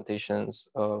implementations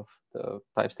of the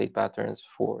type state patterns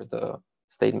for the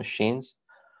state machines.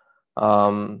 I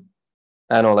don't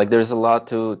know, like there's a lot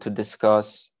to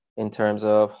discuss in terms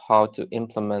of how to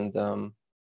implement them,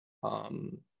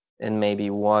 and maybe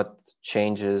what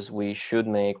changes we should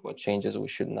make, what changes we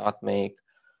should not make.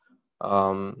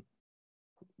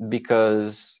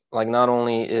 Because like not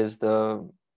only is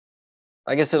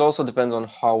I guess it also depends on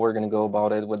how we're going to go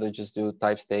about it, whether just do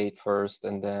type state first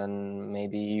and then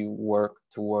maybe work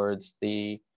towards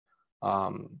the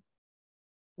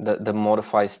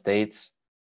modify states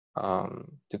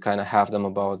to kind of have them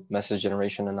about message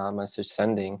generation and not message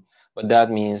sending. But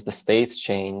that means the states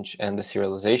change and the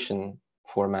serialization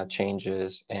format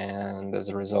changes, and as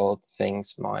a result,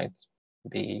 things might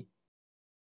be,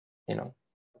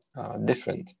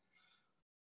 different.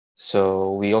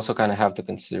 So we also kind of have to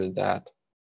consider that.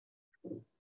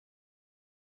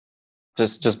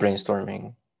 Just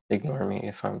brainstorming. Ignore me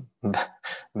if I'm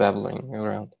babbling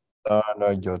around. No,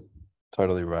 you're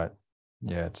totally right.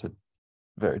 Yeah, it's a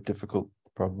very difficult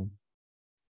problem.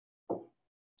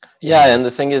 Yeah, and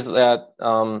the thing is that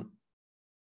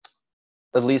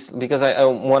at least because I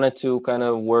wanted to kind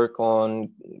of work on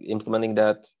implementing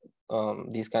that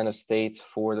these kind of states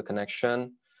for the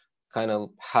connection, kind of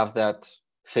have that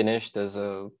finished as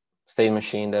a state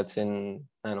machine that's in,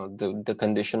 I don't know, the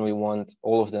condition we want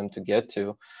all of them to get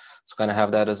to. So kind of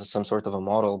have that as some sort of a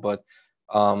model. But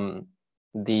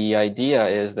the idea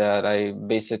is that I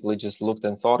basically just looked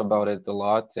and thought about it a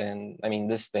lot. And I mean,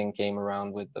 this thing came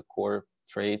around with the core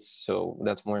traits, so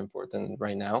that's more important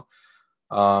right now.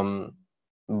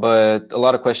 But a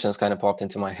lot of questions kind of popped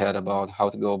into my head about how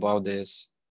to go about this,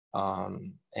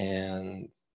 and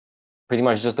pretty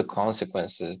much just the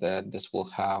consequences that this will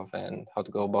have and how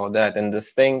to go about that. And the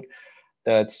thing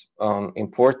that's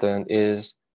important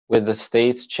is with the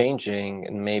states changing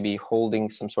and maybe holding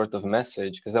some sort of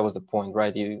message, because that was the point,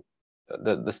 right?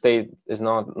 The state is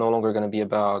no longer going to be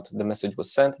about the message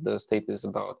was sent. The state is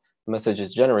about the message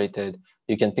is generated.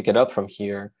 You can pick it up from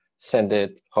here, send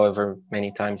it however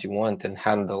many times you want, and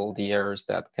handle the errors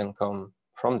that can come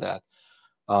from that.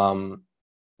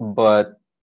 But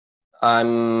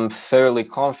I'm fairly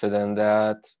confident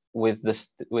that with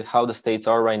how the states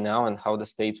are right now and how the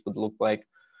states would look like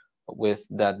with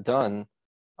that done,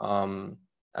 I'm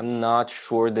not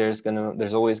sure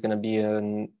there's always gonna be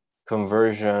a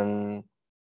conversion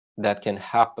that can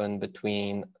happen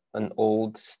between an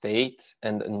old state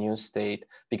and a new state,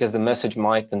 because the message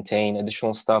might contain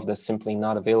additional stuff that's simply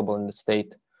not available in the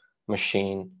state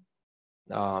machine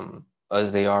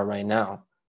as they are right now.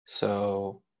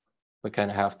 So we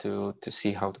kind of have to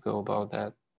see how to go about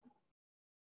that.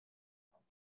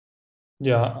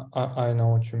 Yeah, I know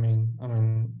what you mean. I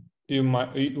mean, we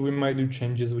might do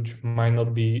changes which might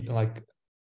not be like,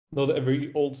 not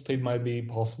every old state might be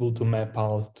possible to map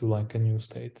out to like a new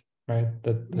state, right?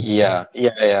 Yeah,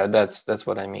 that's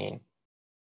what I mean.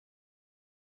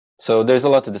 So there's a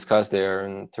lot to discuss there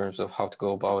in terms of how to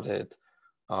go about it.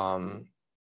 But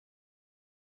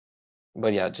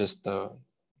yeah, just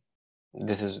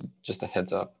this is just a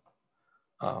heads up.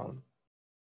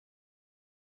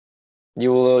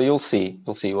 You'll see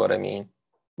what I mean.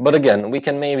 But again, we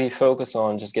can maybe focus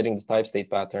on just getting the type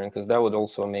state pattern, because that would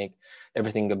also make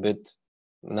everything a bit,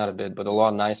 not a bit, but a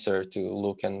lot nicer to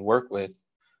look and work with,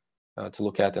 to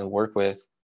look at and work with,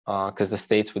 because the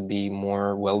states would be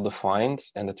more well defined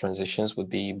and the transitions would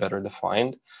be better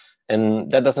defined.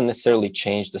 And that doesn't necessarily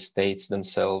change the states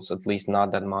themselves, at least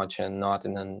not that much, and not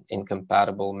in an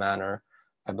incompatible manner,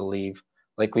 I believe.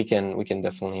 Like we can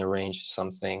definitely arrange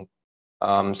something.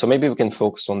 So maybe we can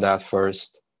focus on that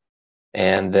first,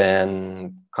 and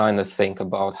then kind of think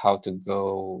about how to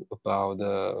go about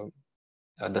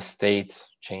the state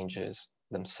changes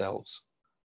themselves.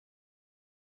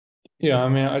 Yeah, I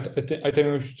mean, I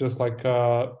think we should just like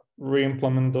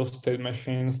re-implement those state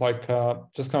machines, like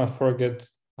just kind of forget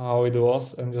how it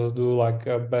was and just do like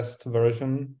a best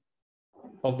version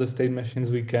of the state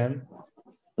machines we can.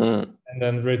 And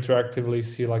then retroactively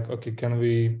see like, okay, can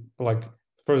we, like,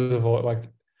 first of all, like,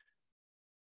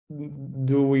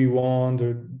 do we want,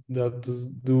 or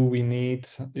do we need,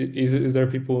 is there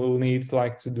people who need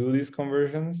like to do these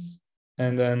conversions?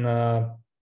 And then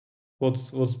what's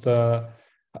the,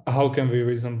 how can we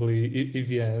reasonably, if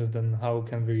yes, then how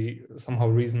can we somehow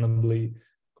reasonably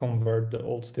convert the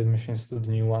old state machines to the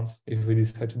new ones if we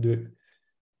decide to do it?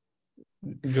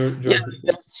 George,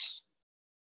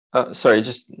 sorry,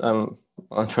 just I'll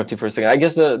interrupt you for a second. I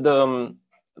guess the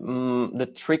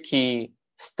tricky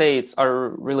states are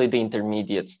really the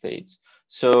intermediate states.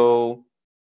 So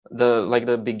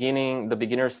the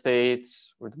beginner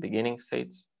states, or the beginning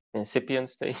states, incipient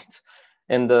states,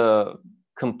 and the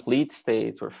complete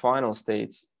states or final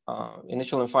states,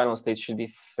 initial and final states should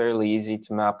be fairly easy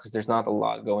to map because there's not a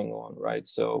lot going on, right?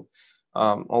 So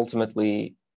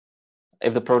ultimately,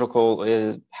 if the protocol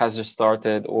has just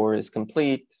started or is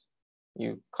complete,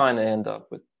 you kind of end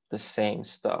up with the same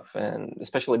stuff, and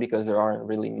especially because there aren't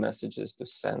really messages to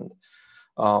send.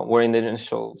 Where in the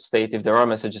initial state, if there are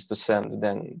messages to send,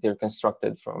 then they're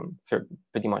constructed from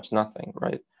pretty much nothing,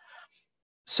 right?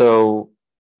 So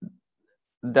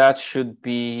that should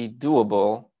be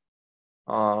doable.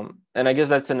 And I guess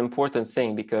that's an important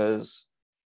thing, because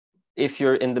if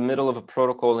you're in the middle of a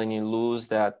protocol and you lose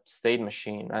that state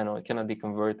machine, I know it cannot be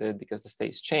converted because the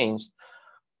state's changed.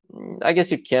 I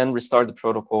guess you can restart the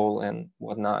protocol and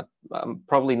whatnot.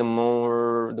 Probably the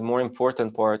more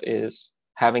important part is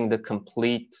having the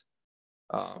complete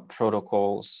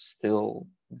protocols still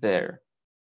there.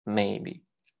 Maybe,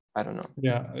 I don't know.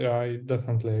 Yeah, I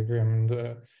definitely agree. I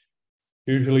mean,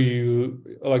 usually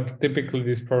typically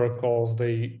these protocols,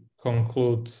 they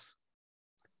conclude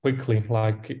quickly,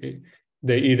 like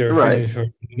they either finish or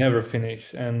never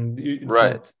finish, and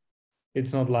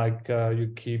it's not like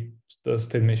you keep the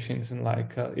state machines in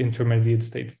like intermediate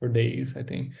state for days. I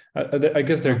think I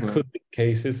guess there could be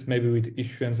cases maybe with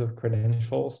issuance of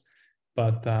credentials,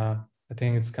 but I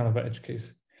think it's kind of an edge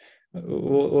case.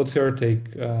 What's your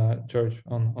take, George,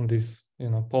 on this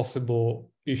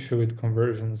possible issue with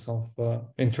conversions of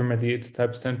intermediate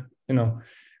timestamp,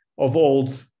 of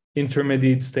old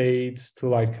intermediate states to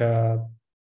like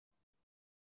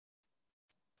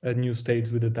new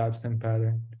states with the timestamp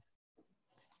pattern?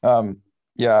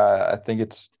 Yeah, I think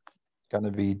it's going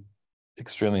to be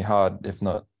extremely hard, if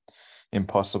not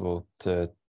impossible,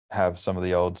 to have some of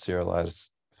the old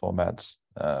serialized formats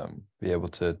be able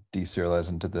to deserialize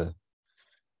into the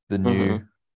new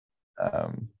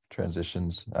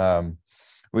transitions,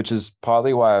 which is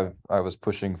partly why I was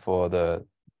pushing for the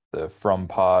from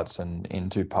parts and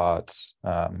into parts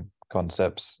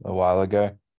concepts a while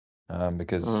ago,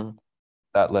 because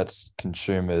that lets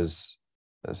consumers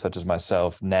such as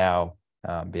myself now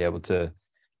be able to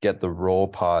get the raw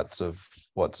parts of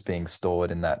what's being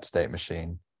stored in that state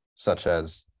machine, such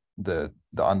as the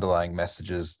underlying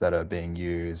messages that are being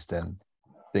used and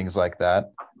things like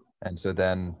that. And so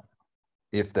then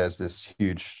if there's this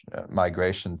huge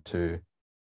migration to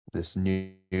this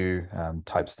new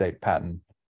type state pattern,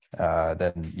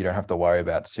 then you don't have to worry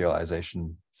about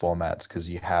serialization formats because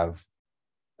you have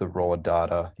the raw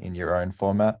data in your own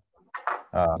format.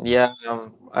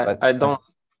 I don't.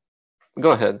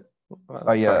 Go ahead.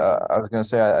 Oh yeah, I was going to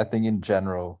say, I think in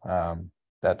general,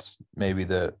 that's maybe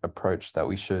the approach that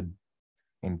we should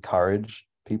encourage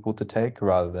people to take,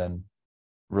 rather than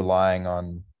relying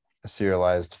on a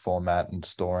serialized format and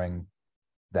storing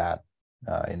that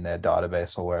in their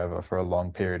database or wherever for a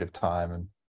long period of time and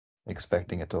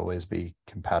expecting it to always be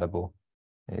compatible.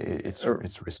 It's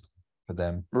risky for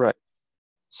them. Right.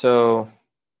 So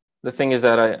the thing is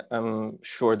that I'm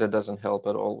sure that doesn't help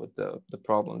at all with the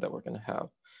problem that we're going to have,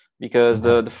 because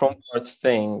the from parts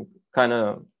thing kind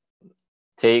of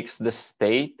takes the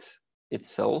state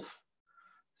itself.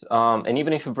 And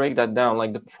even if you break that down,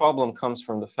 like the problem comes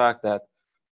from the fact that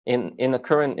in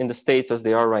the states as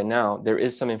they are right now, there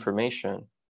is some information,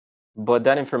 but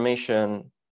that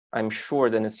information, I'm sure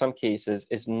that in some cases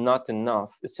is not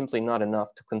enough. It's simply not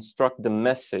enough to construct the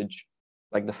message,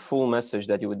 like the full message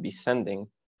that you would be sending,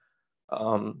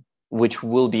 which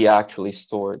will be actually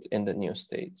stored in the new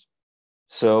states.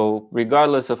 So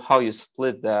regardless of how you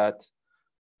split that,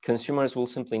 consumers will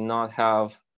simply not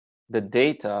have the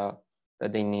data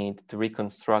that they need to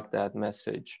reconstruct that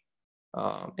message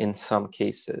in some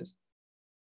cases.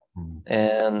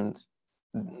 And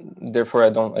therefore, I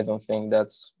don't think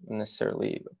that's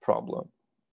necessarily a problem.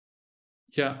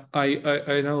 Yeah,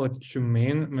 I know what you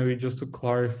mean. Maybe just to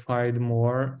clarify it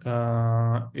more,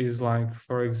 is like,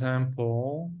 for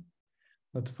example,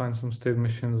 let's find some state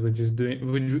machines which is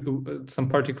doing some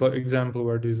particular example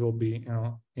where this will be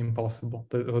impossible.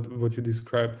 What you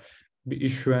described, the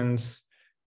issuance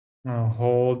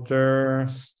holder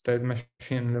state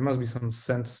machine. There must be some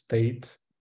send state.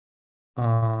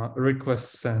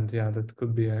 Request send. Yeah, that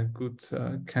could be a good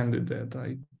candidate,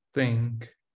 I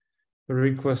think.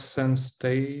 Request send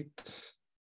state.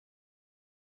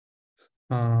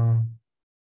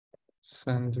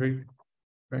 Send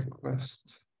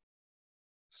request.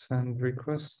 Send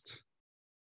request.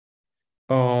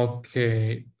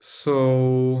 Okay,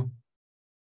 so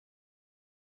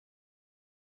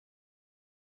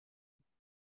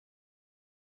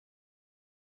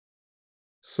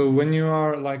when you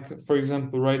are like, for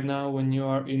example, right now, when you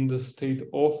are in the state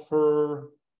offer,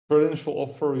 credential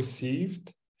offer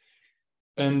received,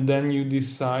 and then you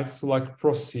decide to like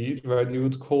proceed, right? You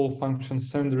would call function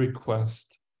send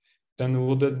request. And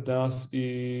what it does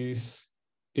is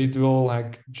it will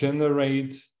like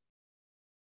generate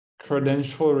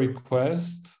credential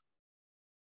request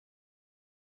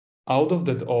out of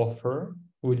that offer,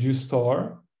 which you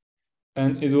store,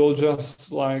 and it will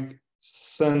just like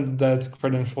send that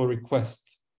credential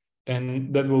request.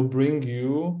 And that will bring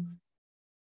you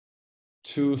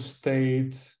to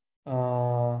state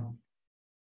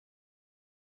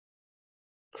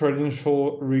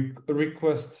credential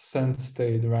request send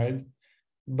state, right?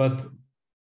 But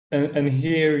and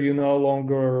here you no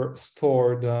longer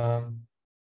store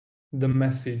the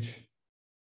message,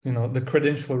 the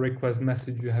credential request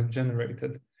message you have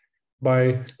generated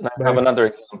I have another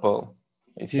example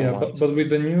if you want. but with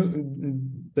the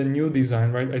new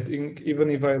design, right? I think even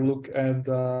if I look at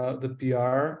the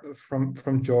PR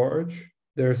from George,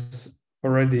 there's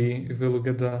already, if you look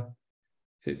at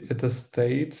the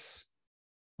states,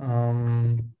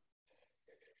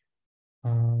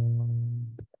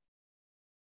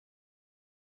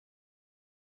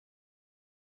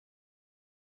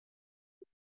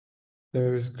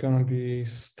 there's gonna be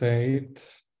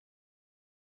state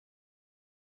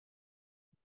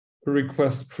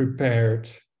request prepared,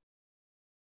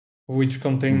 which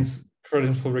contains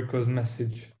credential request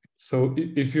message. So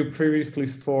if you previously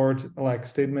stored like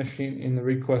state machine in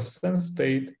request send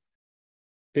state,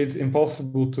 it's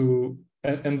impossible to,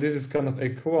 and this is kind of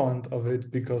equivalent of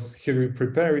it, because here you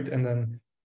prepare it, and then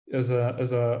as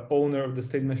a owner of the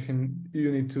state machine,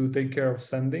 you need to take care of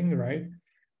sending, right?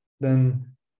 Then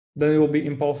it will be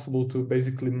impossible to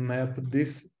basically map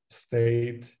this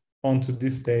state onto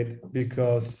this state,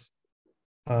 because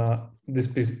this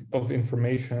piece of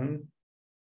information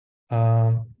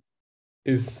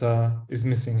is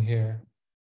missing here.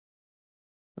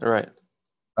 Right.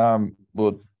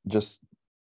 Well, just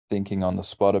thinking on the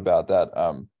spot about that,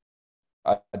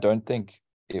 I don't think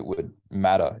it would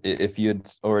matter if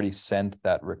you'd already sent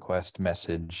that request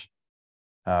message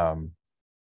in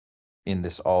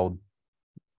this old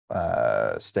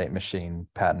state machine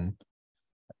pattern,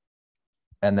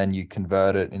 and then you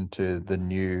convert it into the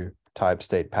new type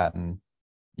state pattern.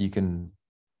 You could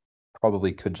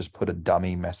just put a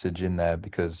dummy message in there,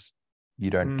 because you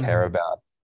don't care about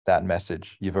that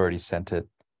message. You've already sent it.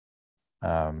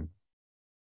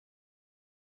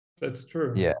 That's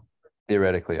true. Yeah,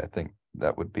 theoretically, I think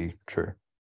that would be true.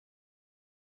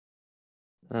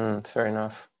 Fair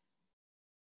enough.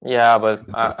 Yeah, but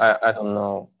I don't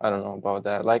know. I don't know about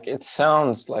that. Like, it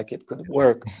sounds like it could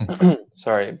work.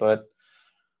 Sorry, but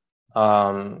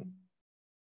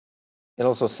it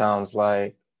also sounds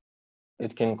like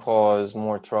it can cause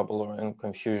more trouble and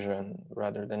confusion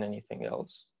rather than anything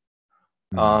else.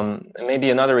 Maybe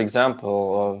another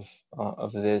example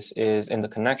of this is in the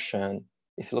connection.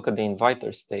 If you look at the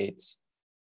inviter states.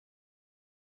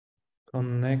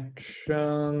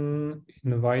 Connection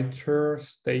inviter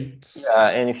states. Yeah,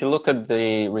 and if you look at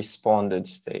the responded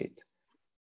state,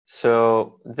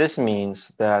 so this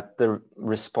means that the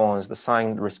response, the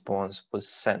signed response, was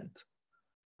sent,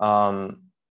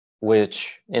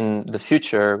 which in the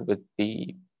future, with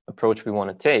the approach we want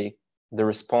to take,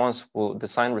 the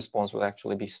signed response will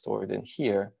actually be stored in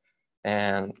here,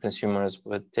 and consumers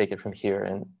would take it from here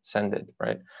and send it,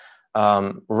 right?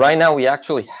 Right now, we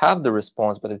actually have the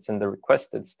response, but it's in the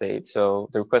requested state. So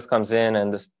the request comes in,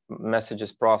 and this message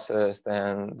is processed,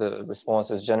 and the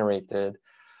response is generated,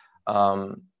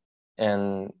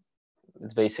 and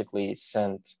it's basically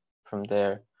sent from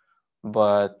there.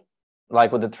 But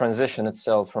like with the transition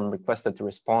itself from requested to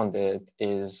responded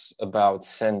is about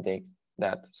sending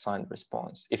that signed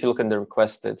response. If you look in the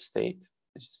requested state,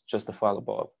 it's just the file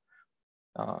above.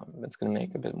 It's going to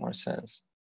make a bit more sense.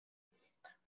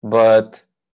 But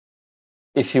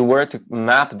if you were to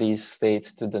map these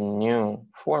states to the new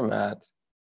format,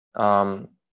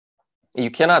 you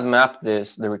cannot map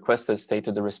the requested state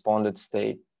to the responded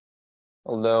state.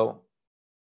 Although,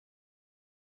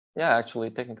 yeah,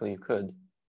 actually, technically you could.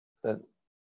 I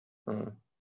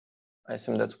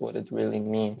assume that's what it really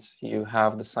means. You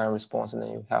have the signed response, and then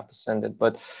you have to send it.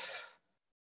 But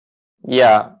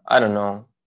yeah, I don't know.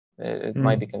 It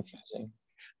might be confusing.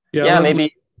 Yeah,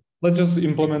 maybe. Let's just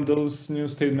implement those new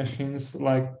state machines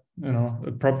like,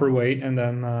 a proper way, and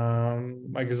then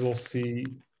I guess we'll see.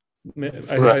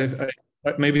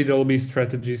 Maybe there'll be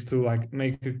strategies to like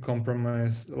make a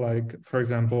compromise, like for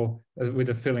example, with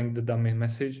the filling the dummy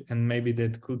message, and maybe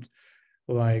that could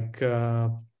like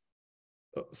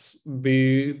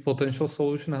be potential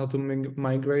solution how to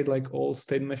migrate like all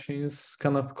state machines,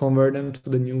 kind of convert them to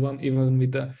the new one, even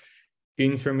with the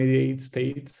intermediate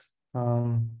states.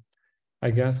 I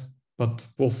guess, but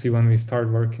we'll see when we start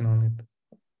working on it.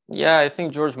 Yeah, I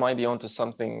think George might be onto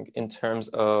something in terms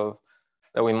of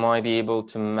that we might be able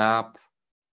to map,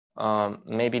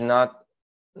 maybe not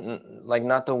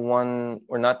the one,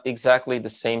 or not exactly the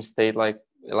same state like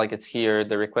it's here,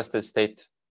 the requested state,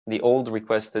 the old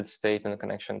requested state in the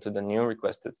connection to the new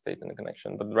requested state in the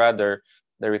connection, but rather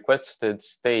the requested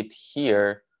state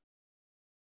here.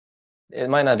 It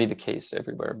might not be the case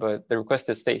everywhere, but the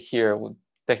requested state here would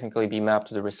technically be mapped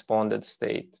to the responded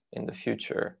state in the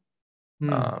future,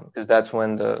 because that's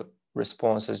when the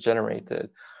response is generated.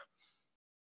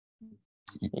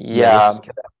 Yeah,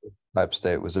 this type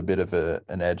state was a bit of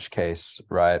an edge case,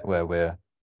 right, where we're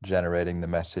generating the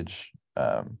message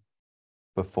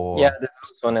before. Yeah, this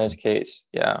was an edge case.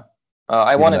 Yeah,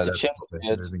 I wanted to change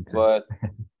it, but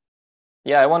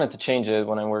yeah, I wanted to change it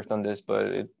when I worked on this, but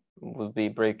it would be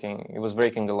breaking. It was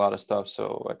breaking a lot of stuff,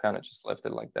 so I kind of just left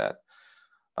it like that.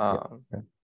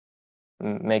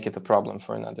 Make it a problem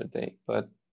for another day, but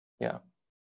yeah.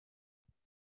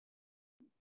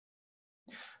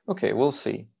 Okay, we'll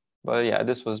see. But yeah,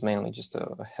 this was mainly just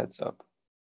a heads up.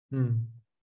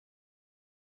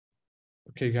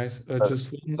 Okay, guys,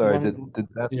 just sorry, did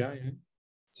that? Yeah.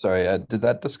 Sorry, did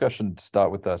that discussion start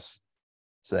with us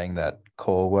saying that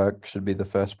core work should be the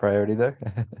first priority there?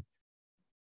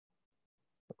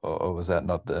 or was that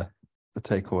not the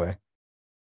takeaway?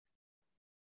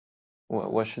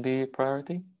 What should be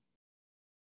priority?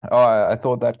 Oh, I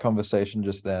thought that conversation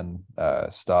just then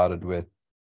started with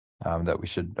that we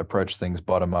should approach things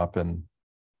bottom up and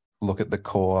look at the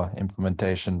core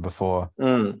implementation before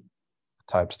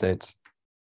type states.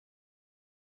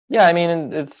 Yeah, I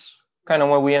mean, it's kind of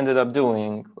what we ended up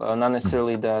doing. Not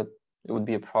necessarily that it would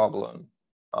be a problem.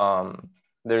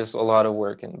 There's a lot of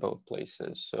work in both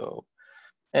places. So,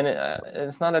 and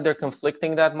it's not that they're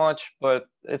conflicting that much, but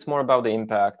it's more about the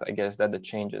impact, I guess, that the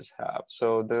changes have.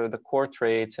 So the core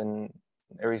traits and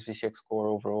Aries VCX core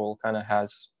overall kind of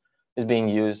is being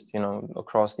used,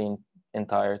 across the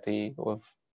entirety of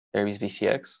Aries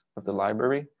VCX of the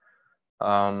library.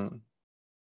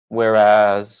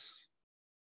 Whereas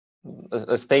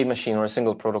a state machine or a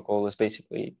single protocol is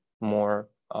basically more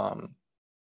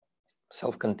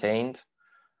self-contained.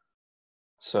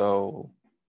 So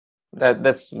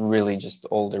that's really just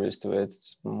all there is to it.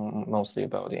 It's mostly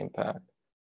about the impact.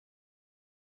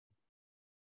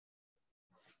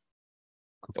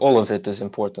 All of it is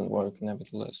important work,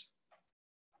 nevertheless.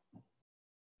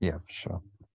 Yeah, for sure.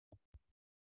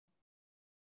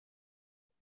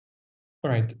 All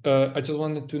right. I just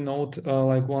wanted to note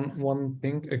like one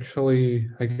thing. Actually,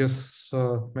 I guess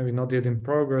maybe not yet in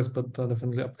progress, but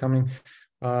definitely upcoming.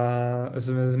 As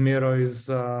Miro is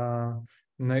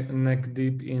neck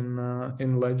deep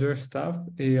in Ledger stuff,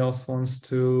 he also wants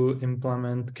to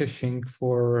implement caching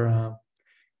for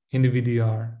in the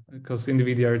VDR, because in the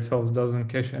VDR itself doesn't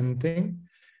cache anything.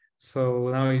 So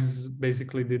now he's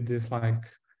basically did this like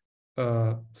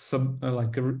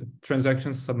like a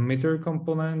transaction submitter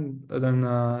component, then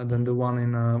the one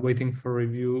in waiting for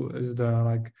review is the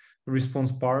like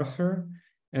response parser,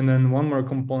 and then one more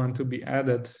component to be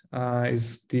added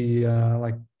is the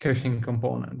like caching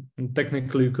component. And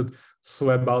technically you could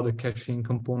swap out the caching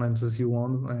components as you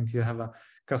want, like you have a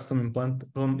custom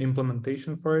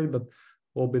implementation for it, but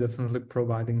we'll be definitely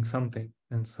providing something.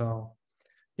 And so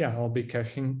yeah, I'll be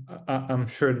caching. I'm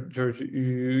sure, George,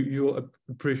 you'll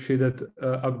appreciate that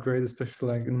upgrade, especially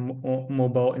like in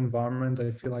mobile environment.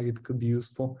 I feel like it could be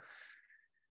useful.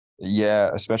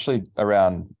 Yeah, especially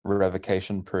around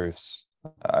revocation proofs.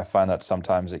 I find that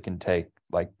sometimes it can take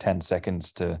like 10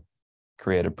 seconds to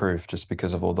create a proof just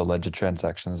because of all the ledger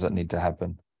transactions that need to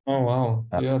happen. Oh, wow.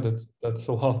 Yeah, that's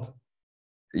a lot.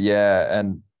 Yeah,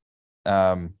 and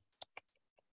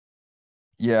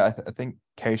yeah, I think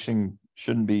caching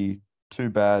shouldn't be too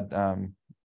bad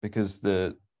because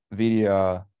the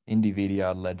VDR, Indie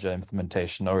VDR ledger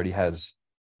implementation already has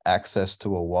access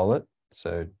to a wallet.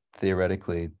 So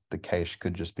theoretically, the cache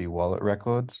could just be wallet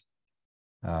records.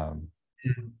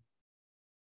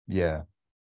 Yeah.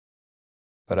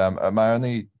 But my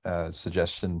only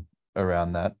suggestion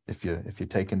around that, if you're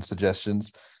taking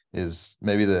suggestions, is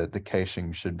maybe the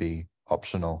caching should be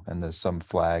optional and there's some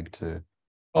flag to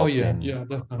opt in. Yeah,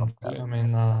 definitely. I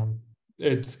mean,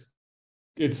 it's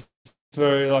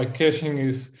very like caching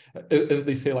is, as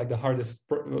they say, like the hardest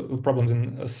problems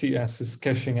in CS is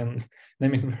caching and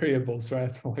naming variables,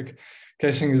 right? So like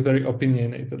caching is very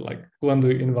opinionated, like when do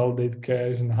you invalidate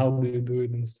cache and how do you do it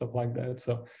and stuff like that.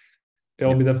 So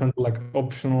it'll be definitely like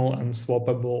optional and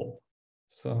swappable.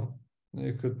 So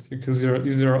you could use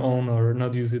your own or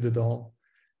not use it at all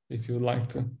if you would like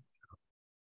to.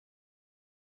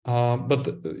 But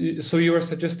so you were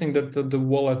suggesting that the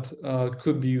wallet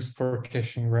could be used for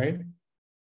caching, right?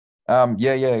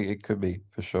 Yeah, it could be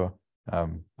for sure. I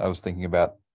was thinking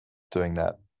about doing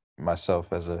that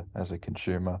myself as a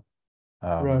consumer.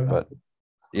 Right. But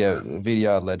yeah, the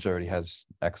VDR Ledger already has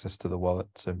access to the wallet,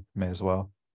 so may as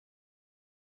well.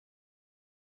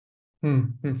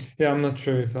 Yeah, I'm not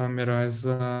sure if Mira has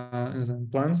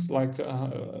plans like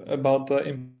about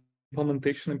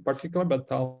implementation in particular, but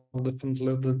I'll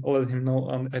definitely let him know.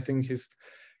 And I think he's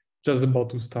just about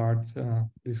to start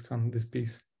this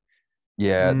piece.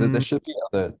 Yeah, there should be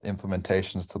other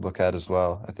implementations to look at as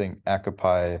well. I think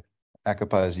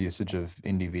Akapai's usage of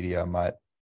NVIDIA might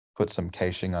put some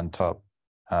caching on top.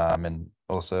 And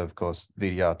also, of course,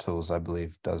 VDR Tools, I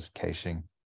believe, does caching.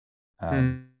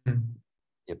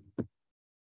 Yep.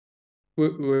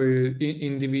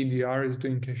 In the VDR is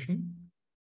doing caching?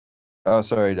 Oh,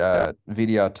 sorry.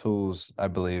 VDR Tools, I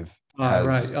believe, has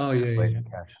right. Oh, yeah.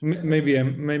 cache.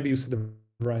 Maybe you said it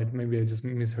right. Maybe I just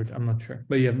misheard. I'm not sure.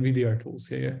 But yeah, VDR Tools.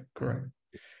 Yeah, correct.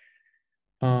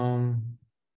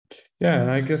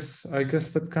 Yeah, I guess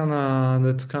that's kind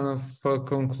of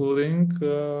concluding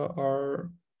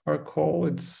our call.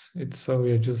 It's so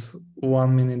yeah, just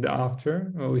 1 minute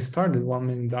after. Well, we started 1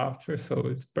 minute after, so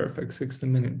it's perfect 60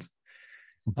 minutes.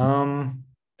 And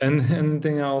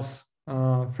anything else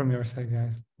from your side,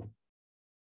 guys?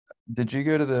 Did you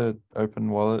go to the Open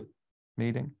Wallet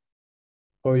meeting?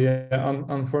 Oh yeah,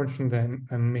 unfortunately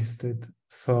I missed it.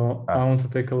 So I want to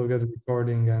take a look at the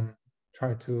recording and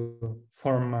try to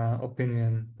form my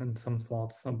opinion and some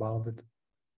thoughts about it.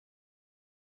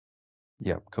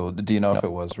 Yep, cool. Do you know if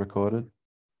it was recorded?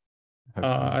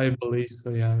 I believe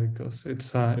so, yeah, because it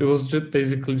was just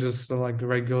basically just like a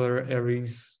regular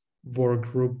Aries work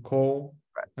group call,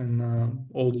 right. And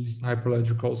all these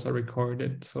Hyperledger calls are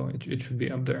recorded, so it should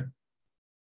be up there.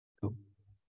 Cool.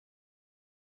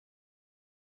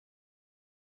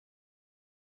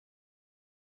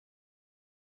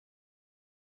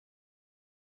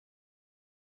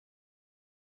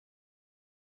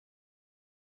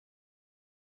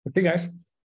 Okay, guys.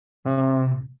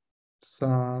 It's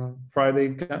Friday,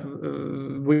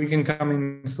 weekend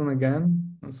coming soon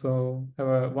again. So have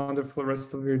a wonderful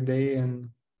rest of your day and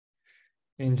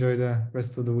enjoy the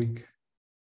rest of the week.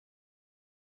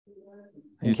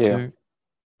 Thank you too.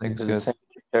 Thanks, guys.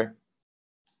 Cheers.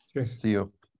 Cheers. See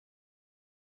you.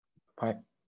 Bye.